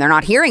long, and they're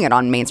not hearing it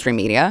on mainstream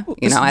media.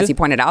 As you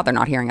pointed out, they're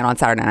not hearing it on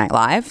Saturday Night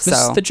Live. This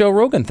is the Joe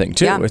Rogan thing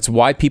too. Yeah. It's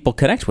why people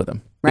connect with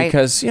him. Right.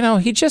 Because,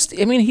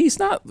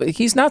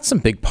 he's not some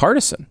big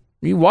partisan.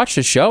 You watch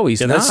the show, he's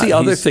And not. that's the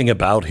other thing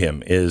about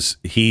him is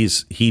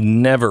he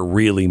never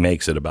really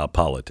makes it about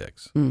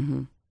politics.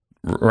 Mm-hmm.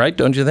 right?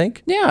 Don't you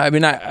think? Yeah, I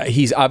mean,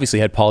 he's obviously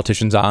had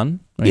politicians on,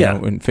 you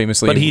know, and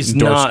famously but he's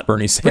endorsed not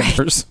Bernie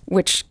Sanders.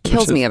 Which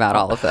kills me about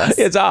all of this.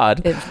 It's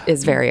odd. It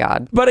is very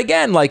odd. But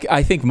again, like,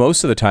 I think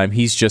most of the time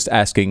he's just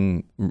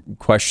asking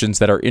questions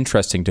that are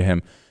interesting to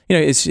him. You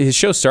know, his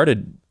show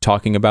started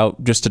talking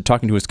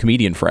to his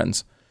comedian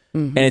friends.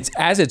 Mm-hmm. And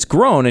as it's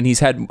grown and he's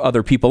had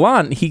other people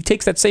on, he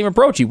takes that same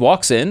approach. He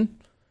walks in.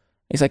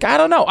 He's like, I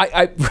don't know.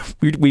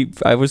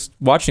 I was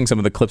watching some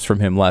of the clips from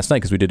him last night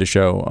because we did a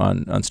show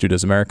on Stu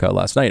Does America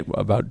last night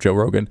about Joe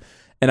Rogan.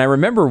 And I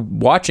remember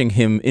watching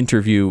him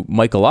interview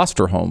Michael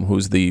Osterholm,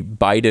 who's he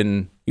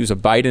was a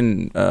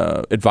Biden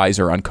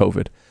advisor on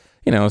COVID,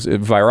 you know, a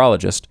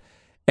virologist.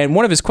 And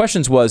one of his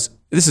questions was,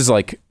 this is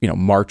like, you know,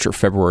 March or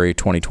February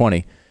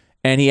 2020.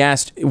 And he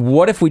asked,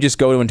 what if we just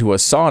go into a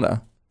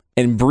sauna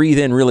and breathe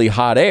in really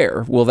hot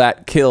air? Will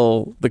that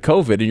kill the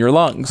COVID in your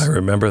lungs? I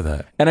remember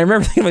that. And I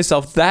remember thinking to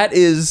myself, that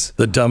is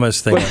the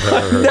dumbest thing I've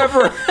ever heard.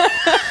 Never.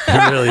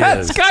 It really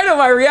is. That's kind of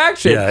my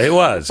reaction. Yeah, it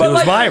was. It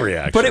was my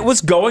reaction. But it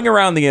was going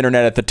around the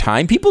internet at the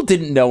time. People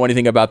didn't know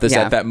anything about this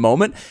at that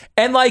moment.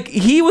 And like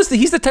he's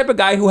the type of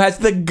guy who has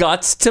the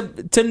guts to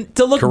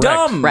look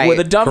dumb with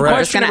a dumb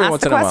question every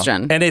once in a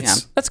while. And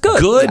that's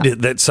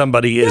good. That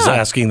somebody is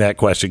asking that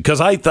question,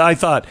 because I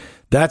thought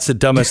that's the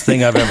dumbest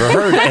thing I've ever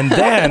heard.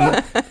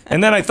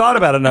 And then I thought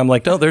about it, and I'm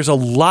like, no, there's a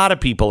lot of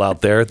people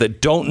out there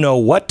that don't know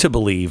what to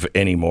believe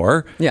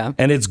anymore. Yeah.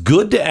 And it's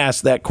good to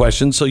ask that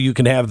question so you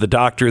can have the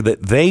doctor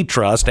that they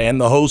trust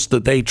and the host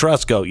that they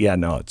trust go, yeah,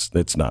 no,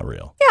 it's not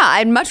real. Yeah,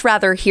 I'd much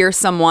rather hear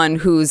someone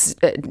who's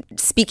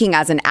speaking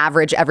as an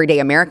average everyday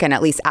American,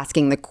 at least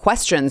asking the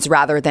questions,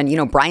 rather than, you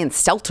know, Brian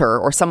Stelter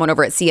or someone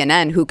over at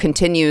CNN who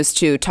continues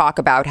to talk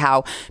about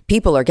how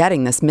people are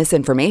getting this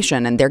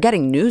misinformation and they're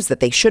getting news that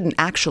they shouldn't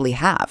actually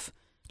have.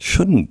 They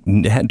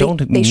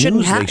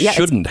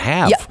shouldn't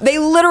have. Yeah, they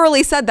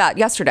literally said that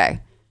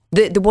yesterday.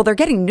 They're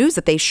getting news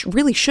that they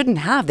really shouldn't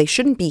have. They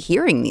shouldn't be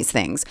hearing these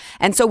things.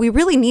 And so we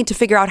really need to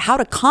figure out how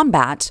to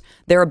combat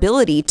their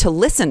ability to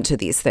listen to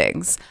these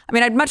things. I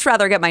mean, I'd much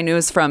rather get my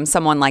news from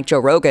someone like Joe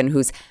Rogan,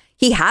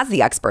 he has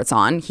the experts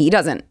on. He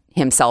doesn't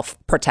himself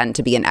pretend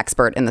to be an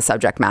expert in the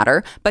subject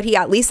matter, but he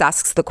at least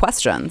asks the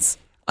questions.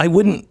 I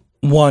wouldn't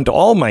want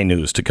all my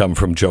news to come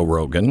from Joe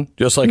Rogan,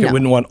 just like I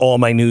wouldn't want all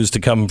my news to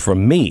come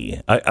from me.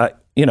 I'd like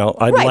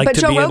but to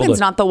Joe be able Rogan's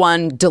to... not the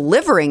one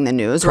delivering the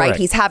news, Correct. right?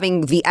 He's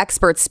having the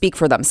experts speak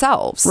for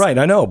themselves. Right,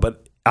 I know,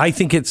 but I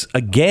think that's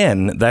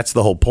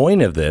the whole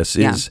point of this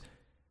is,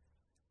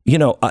 you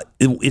know,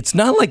 it's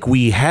not like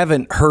we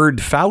haven't heard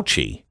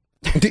Fauci.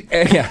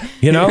 Yeah.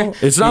 You know,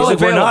 it's not like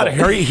we're not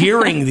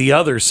hearing the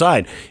other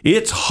side.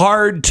 It's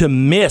hard to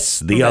miss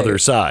the other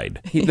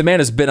side. The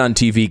man has been on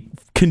TV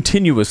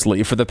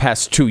continuously for the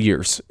past 2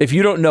 years. If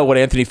you don't know what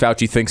Anthony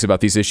Fauci thinks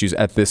about these issues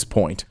at this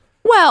point.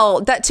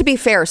 Well, to be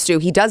fair, Stu,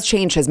 he does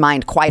change his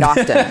mind quite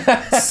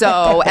often.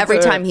 So every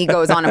time he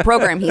goes on a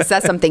program, he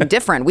says something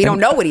different. We don't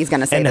know what he's going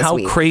to say this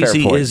week. And how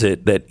crazy is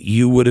it that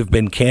you would have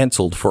been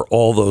canceled for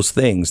all those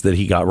things that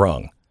he got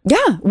wrong?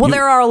 Yeah. Well,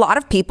 there are a lot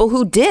of people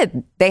who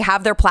did. They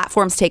have their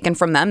platforms taken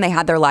from them. They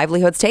had their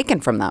livelihoods taken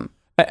from them.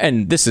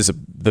 And this is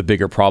the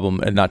bigger problem,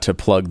 and not to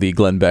plug the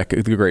Glenn Beck,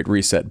 The Great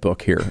Reset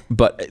book here,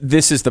 but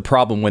this is the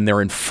problem when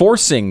they're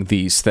enforcing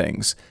these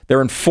things.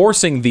 They're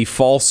enforcing the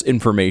false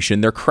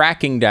information. They're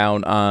cracking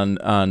down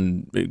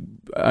on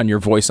your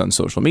voice on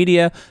social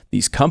media.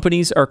 These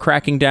companies are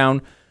cracking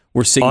down.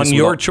 We're seeing on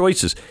your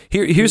choices.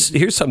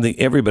 Here's something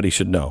everybody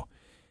should know.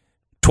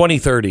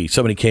 2030,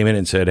 somebody came in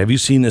and said, have you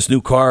seen this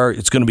new car?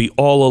 It's going to be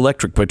all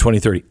electric by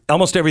 2030.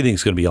 Almost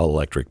everything's going to be all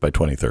electric by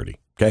 2030.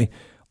 Okay?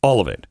 All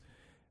of it.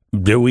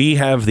 Do we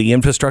have the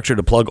infrastructure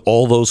to plug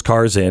all those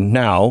cars in?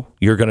 Now,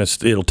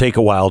 it'll take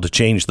a while to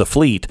change the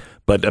fleet,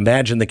 but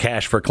imagine the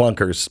cash for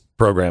clunkers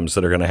programs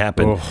that are going to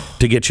happen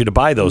to get you to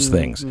buy those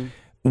things.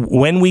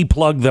 When we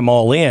plug them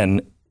all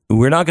in,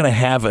 we're not going to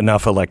have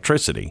enough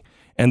electricity,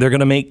 and they're going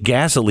to make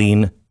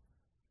gasoline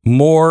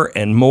more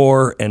and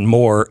more and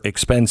more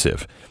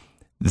expensive.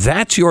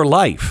 That's your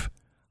life.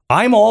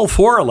 I'm all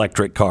for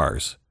electric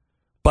cars,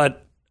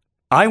 but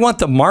I want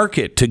the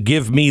market to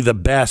give me the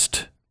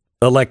best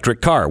electric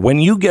car. When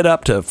you get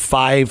up to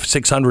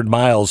 500-600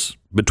 miles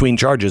between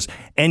charges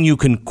and you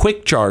can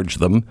quick charge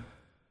them,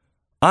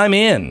 I'm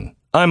in.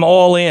 I'm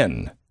all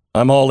in.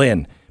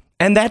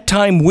 And that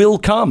time will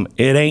come.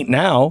 It ain't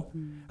now.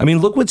 I mean,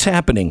 look what's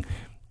happening.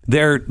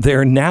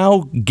 They're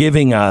now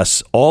giving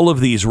us all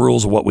of these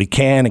rules of what we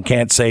can and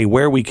can't say,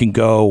 where we can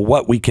go,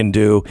 what we can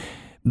do.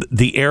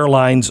 The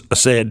airlines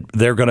said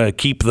they're going to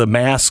keep the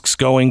masks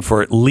going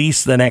for at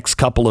least the next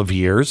couple of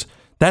years.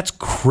 That's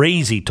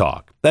crazy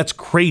talk.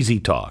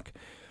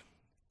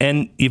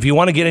 And if you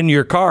want to get into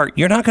your car,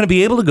 you're not going to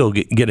be able to go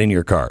get in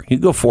your car. You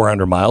go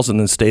 400 miles and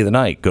then stay the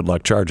night. Good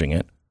luck charging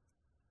it.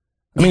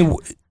 I mean,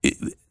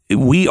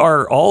 we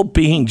are all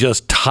being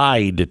just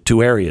tied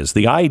to areas.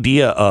 The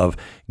idea of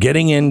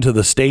getting into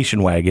the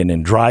station wagon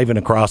and driving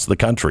across the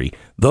country,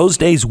 those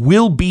days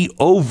will be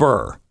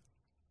over.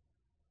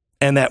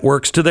 And that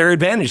works to their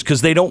advantage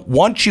because they don't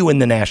want you in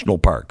the national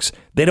parks.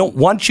 They don't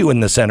want you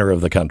in the center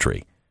of the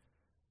country.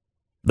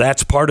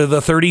 That's part of the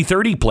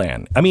 30-30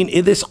 plan. I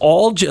mean, this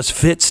all just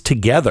fits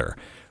together.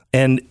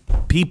 And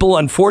people,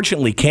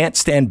 unfortunately, can't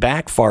stand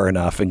back far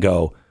enough and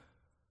go,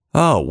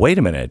 oh, wait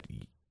a minute.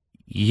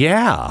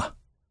 Yeah.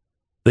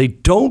 They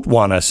don't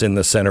want us in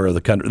the center of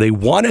the country. They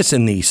want us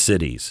in these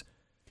cities.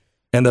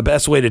 And the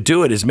best way to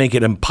do it is make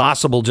it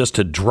impossible just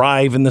to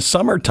drive in the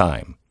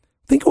summertime.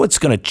 Think of what's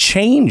going to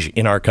change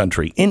in our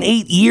country in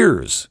 8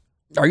 years.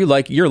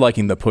 You're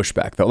liking the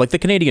pushback, though? Like the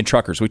Canadian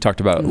truckers, we talked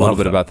about a little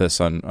bit about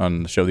this on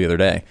the show the other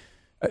day.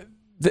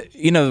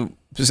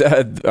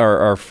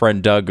 Our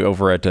friend Doug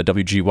over at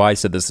WGY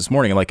said this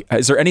morning. Like,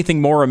 is there anything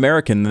more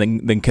American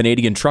than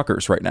Canadian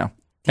truckers right now?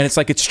 And it's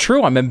like, it's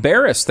true. I'm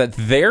embarrassed that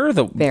they're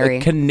the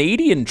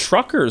Canadian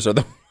truckers are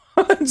the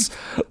ones.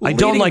 I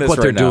don't like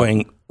what they're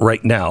doing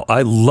right now.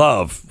 I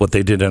love what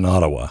they did in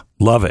Ottawa.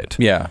 Love it.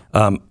 Yeah.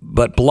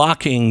 But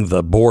blocking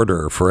the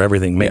border for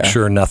everything, make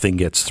sure nothing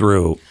gets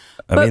through.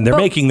 I mean, they're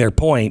making their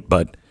point,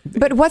 but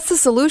what's the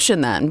solution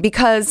then?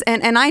 Because,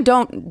 and I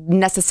don't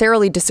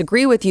necessarily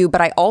disagree with you,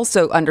 but I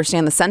also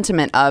understand the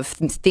sentiment of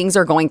things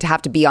are going to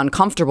have to be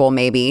uncomfortable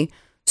maybe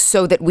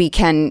so that we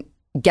can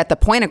get the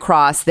point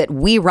across that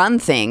we run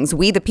things,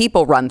 we the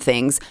people run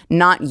things,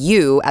 not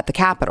you at the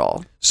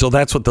Capitol. So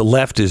that's what the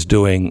left is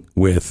doing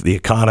with the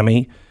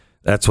economy.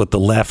 That's what the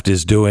left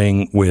is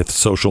doing with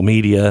social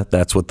media.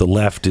 That's what the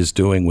left is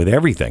doing with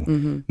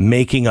everything,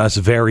 making us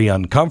very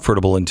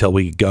uncomfortable until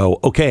we go,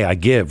 okay, I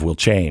give, we'll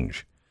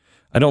change.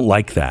 I don't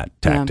like that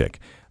tactic.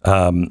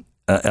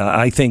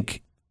 I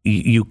think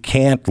you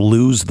can't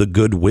lose the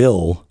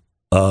goodwill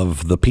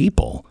of the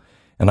people.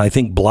 And I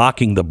think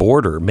blocking the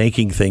border,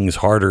 making things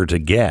harder to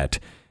get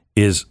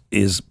is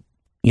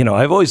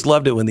I've always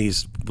loved it when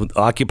these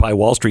Occupy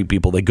Wall Street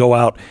people, they go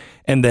out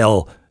and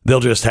they'll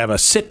just have a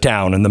sit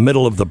down in the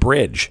middle of the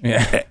bridge.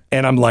 Yeah.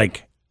 And I'm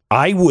like,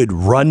 I would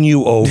run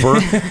you over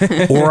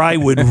or I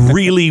would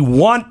really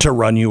want to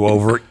run you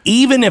over,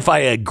 even if I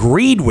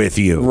agreed with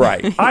you.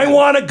 Right. I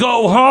want to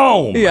go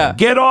home. Yeah.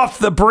 Get off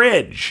the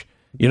bridge.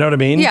 You know what I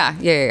mean?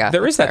 Yeah.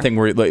 There is that thing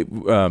where, like,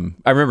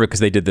 I remember because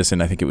they did this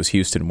in, I think it was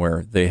Houston,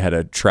 where they had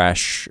a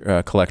trash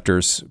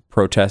collectors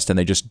protest and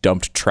they just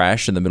dumped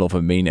trash in the middle of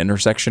a main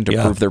intersection to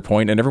prove their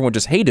point, and everyone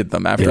just hated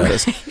them after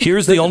this.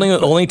 Here's the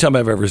only time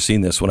I've ever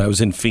seen this, when I was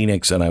in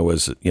Phoenix and I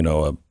was,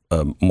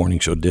 a morning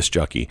show disc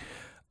jockey.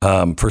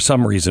 For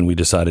some reason, we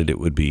decided it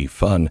would be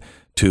fun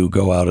to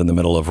go out in the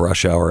middle of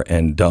rush hour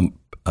and dump,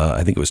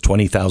 I think it was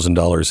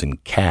 $20,000 in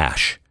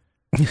cash.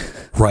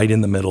 Right in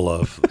the middle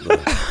of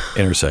the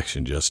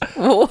intersection, just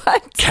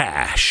what?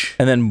 Cash.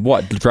 And then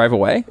what? Drive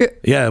away?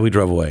 Yeah, we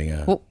drove away.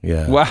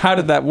 Yeah. Well, how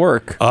did that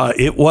work?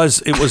 It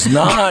was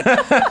not.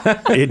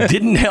 It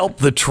didn't help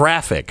the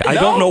traffic. I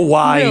don't know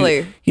why.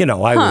 Really?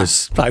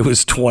 I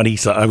was 20,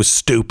 so I was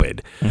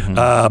stupid.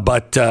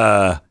 But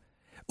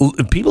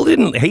people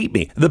didn't hate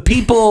me. The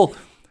people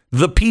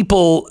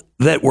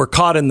that were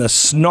caught in the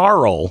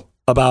snarl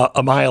about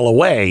a mile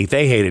away,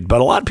 they hated,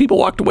 but a lot of people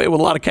walked away with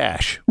a lot of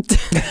cash.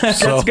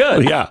 That's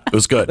good. Yeah, it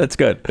was good. That's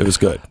good. It was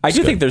good. I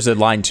do think there's a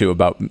line too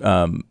about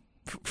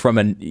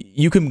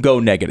you can go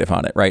negative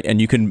on it, right? And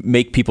you can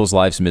make people's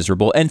lives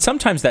miserable. And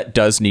sometimes that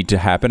does need to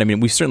happen. I mean,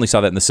 we certainly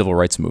saw that in the civil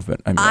rights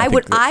movement. I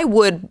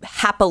would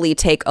happily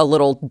take a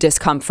little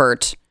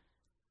discomfort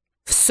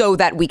so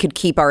that we could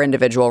keep our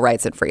individual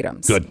rights and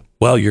freedoms. Good.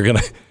 Well, you're going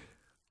to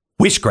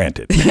wish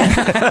granted. There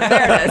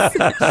it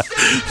is.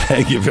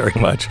 Thank you very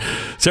much.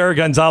 Sarah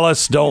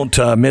Gonzalez, don't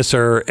miss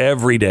her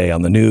every day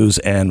on the news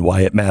and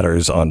Why It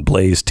Matters on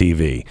Blaze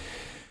TV.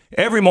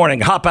 Every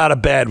morning, hop out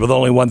of bed with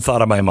only one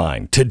thought on my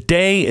mind.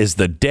 Today is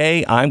the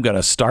day I'm going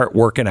to start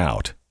working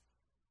out.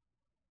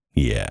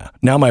 Yeah.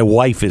 Now my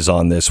wife is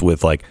on this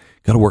with got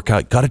to work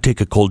out, got to take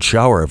a cold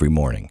shower every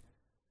morning.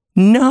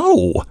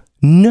 No,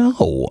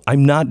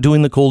 I'm not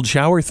doing the cold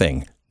shower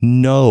thing.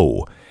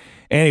 No.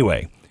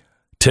 Anyway,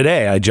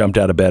 today I jumped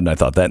out of bed and I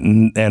thought that,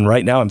 and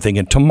right now I'm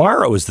thinking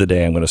tomorrow is the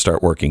day I'm going to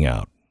start working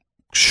out.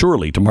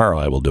 Surely tomorrow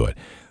I will do it.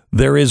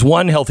 There is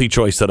one healthy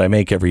choice that I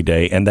make every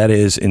day, and that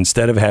is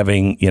instead of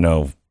having,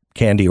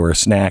 candy or a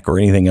snack or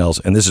anything else,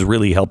 and this is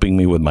really helping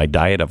me with my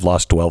diet. I've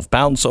lost 12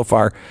 pounds so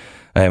far.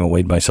 I haven't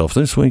weighed myself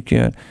this week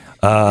yet.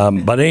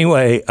 But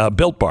anyway,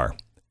 Built Bar.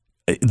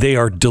 They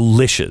are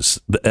delicious.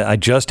 I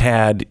just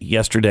had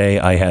yesterday,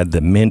 I had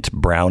the mint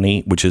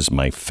brownie, which is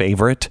my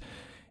favorite.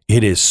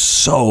 It is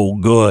so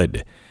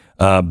good.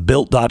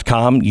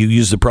 Built.com. You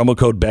use the promo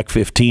code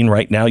Beck15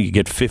 right now. You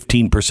get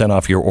 15%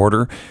 off your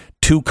order.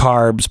 2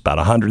 carbs, about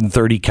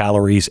 130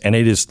 calories, and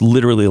it is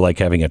literally like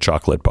having a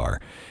chocolate bar.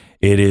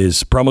 It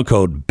is promo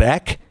code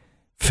Beck,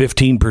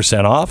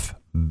 15% off,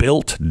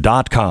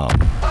 Built.com.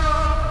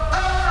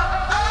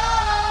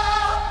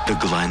 The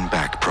Glenn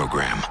Beck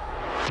Program.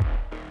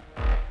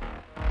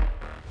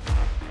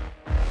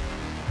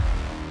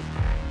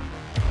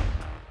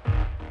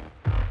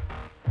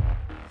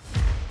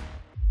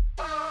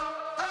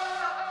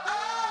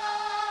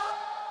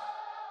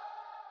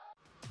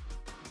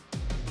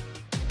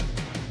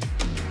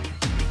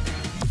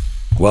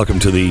 Welcome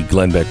to the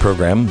Glenn Beck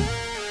program.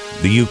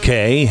 The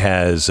UK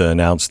has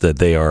announced that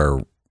they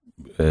are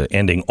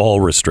ending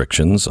all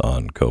restrictions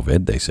on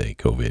COVID. They say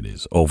COVID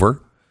is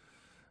over,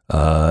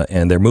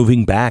 and they're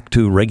moving back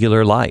to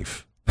regular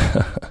life.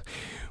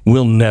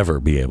 We'll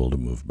never be able to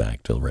move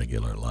back to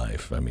regular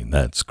life. I mean,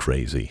 that's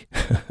crazy.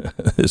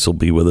 This will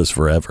be with us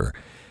forever.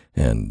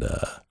 And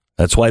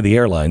that's why the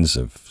airlines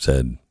have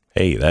said,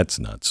 hey, that's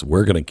nuts.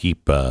 We're going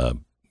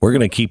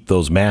to keep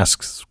those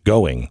masks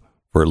going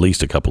for at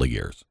least a couple of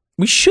years.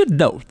 We should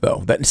note,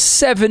 though, that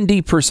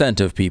 70%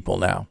 of people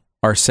now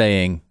are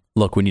saying,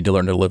 look, we need to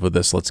learn to live with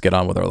this. Let's get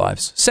on with our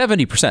lives.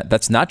 70%.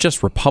 That's not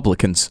just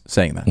Republicans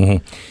saying that.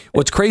 Mm-hmm.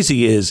 What's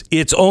crazy is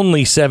it's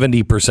only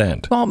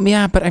 70%. Well,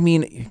 yeah, but I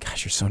mean,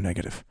 gosh, you're so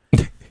negative.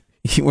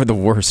 You are the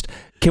worst.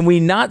 Can we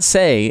not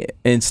say,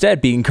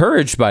 instead, be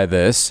encouraged by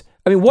this?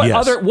 I mean,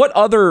 what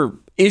other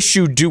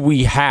issue do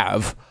we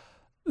have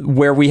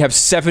where we have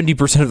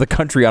 70% of the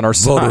country on our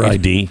side? Voter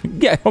ID.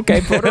 Yeah,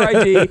 okay, voter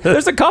ID.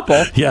 There's a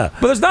couple. Yeah.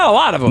 But there's not a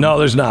lot of them. No,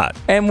 there's not.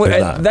 And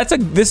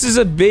this is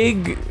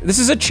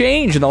a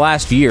change in the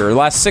last year, the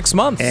last 6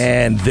 months.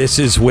 And this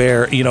is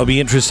where, it'll be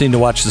interesting to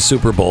watch the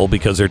Super Bowl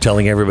because they're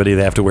telling everybody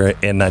they have to wear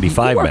N95 masks.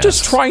 You're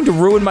just trying to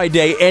ruin my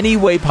day any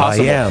way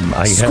possible. I am.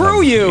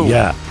 Screw you.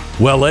 Yeah.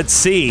 Well, let's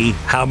see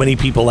how many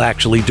people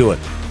actually do it.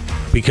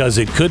 Because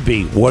it could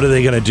be, what are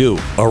they going to do?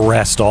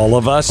 Arrest all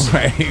of us?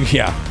 Right,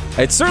 yeah.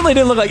 It certainly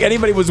didn't look like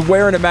anybody was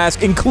wearing a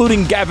mask,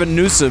 including Gavin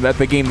Newsom at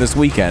the game this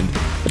weekend.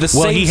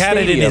 He had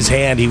it in his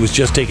hand. He was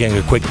just taking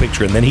a quick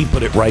picture, and then he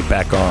put it right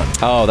back on.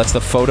 Oh, that's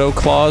the photo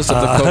clause of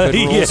the COVID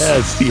rules?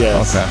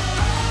 Yes. Okay.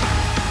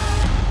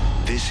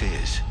 This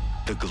is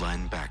the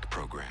Glenn Beck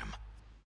Program.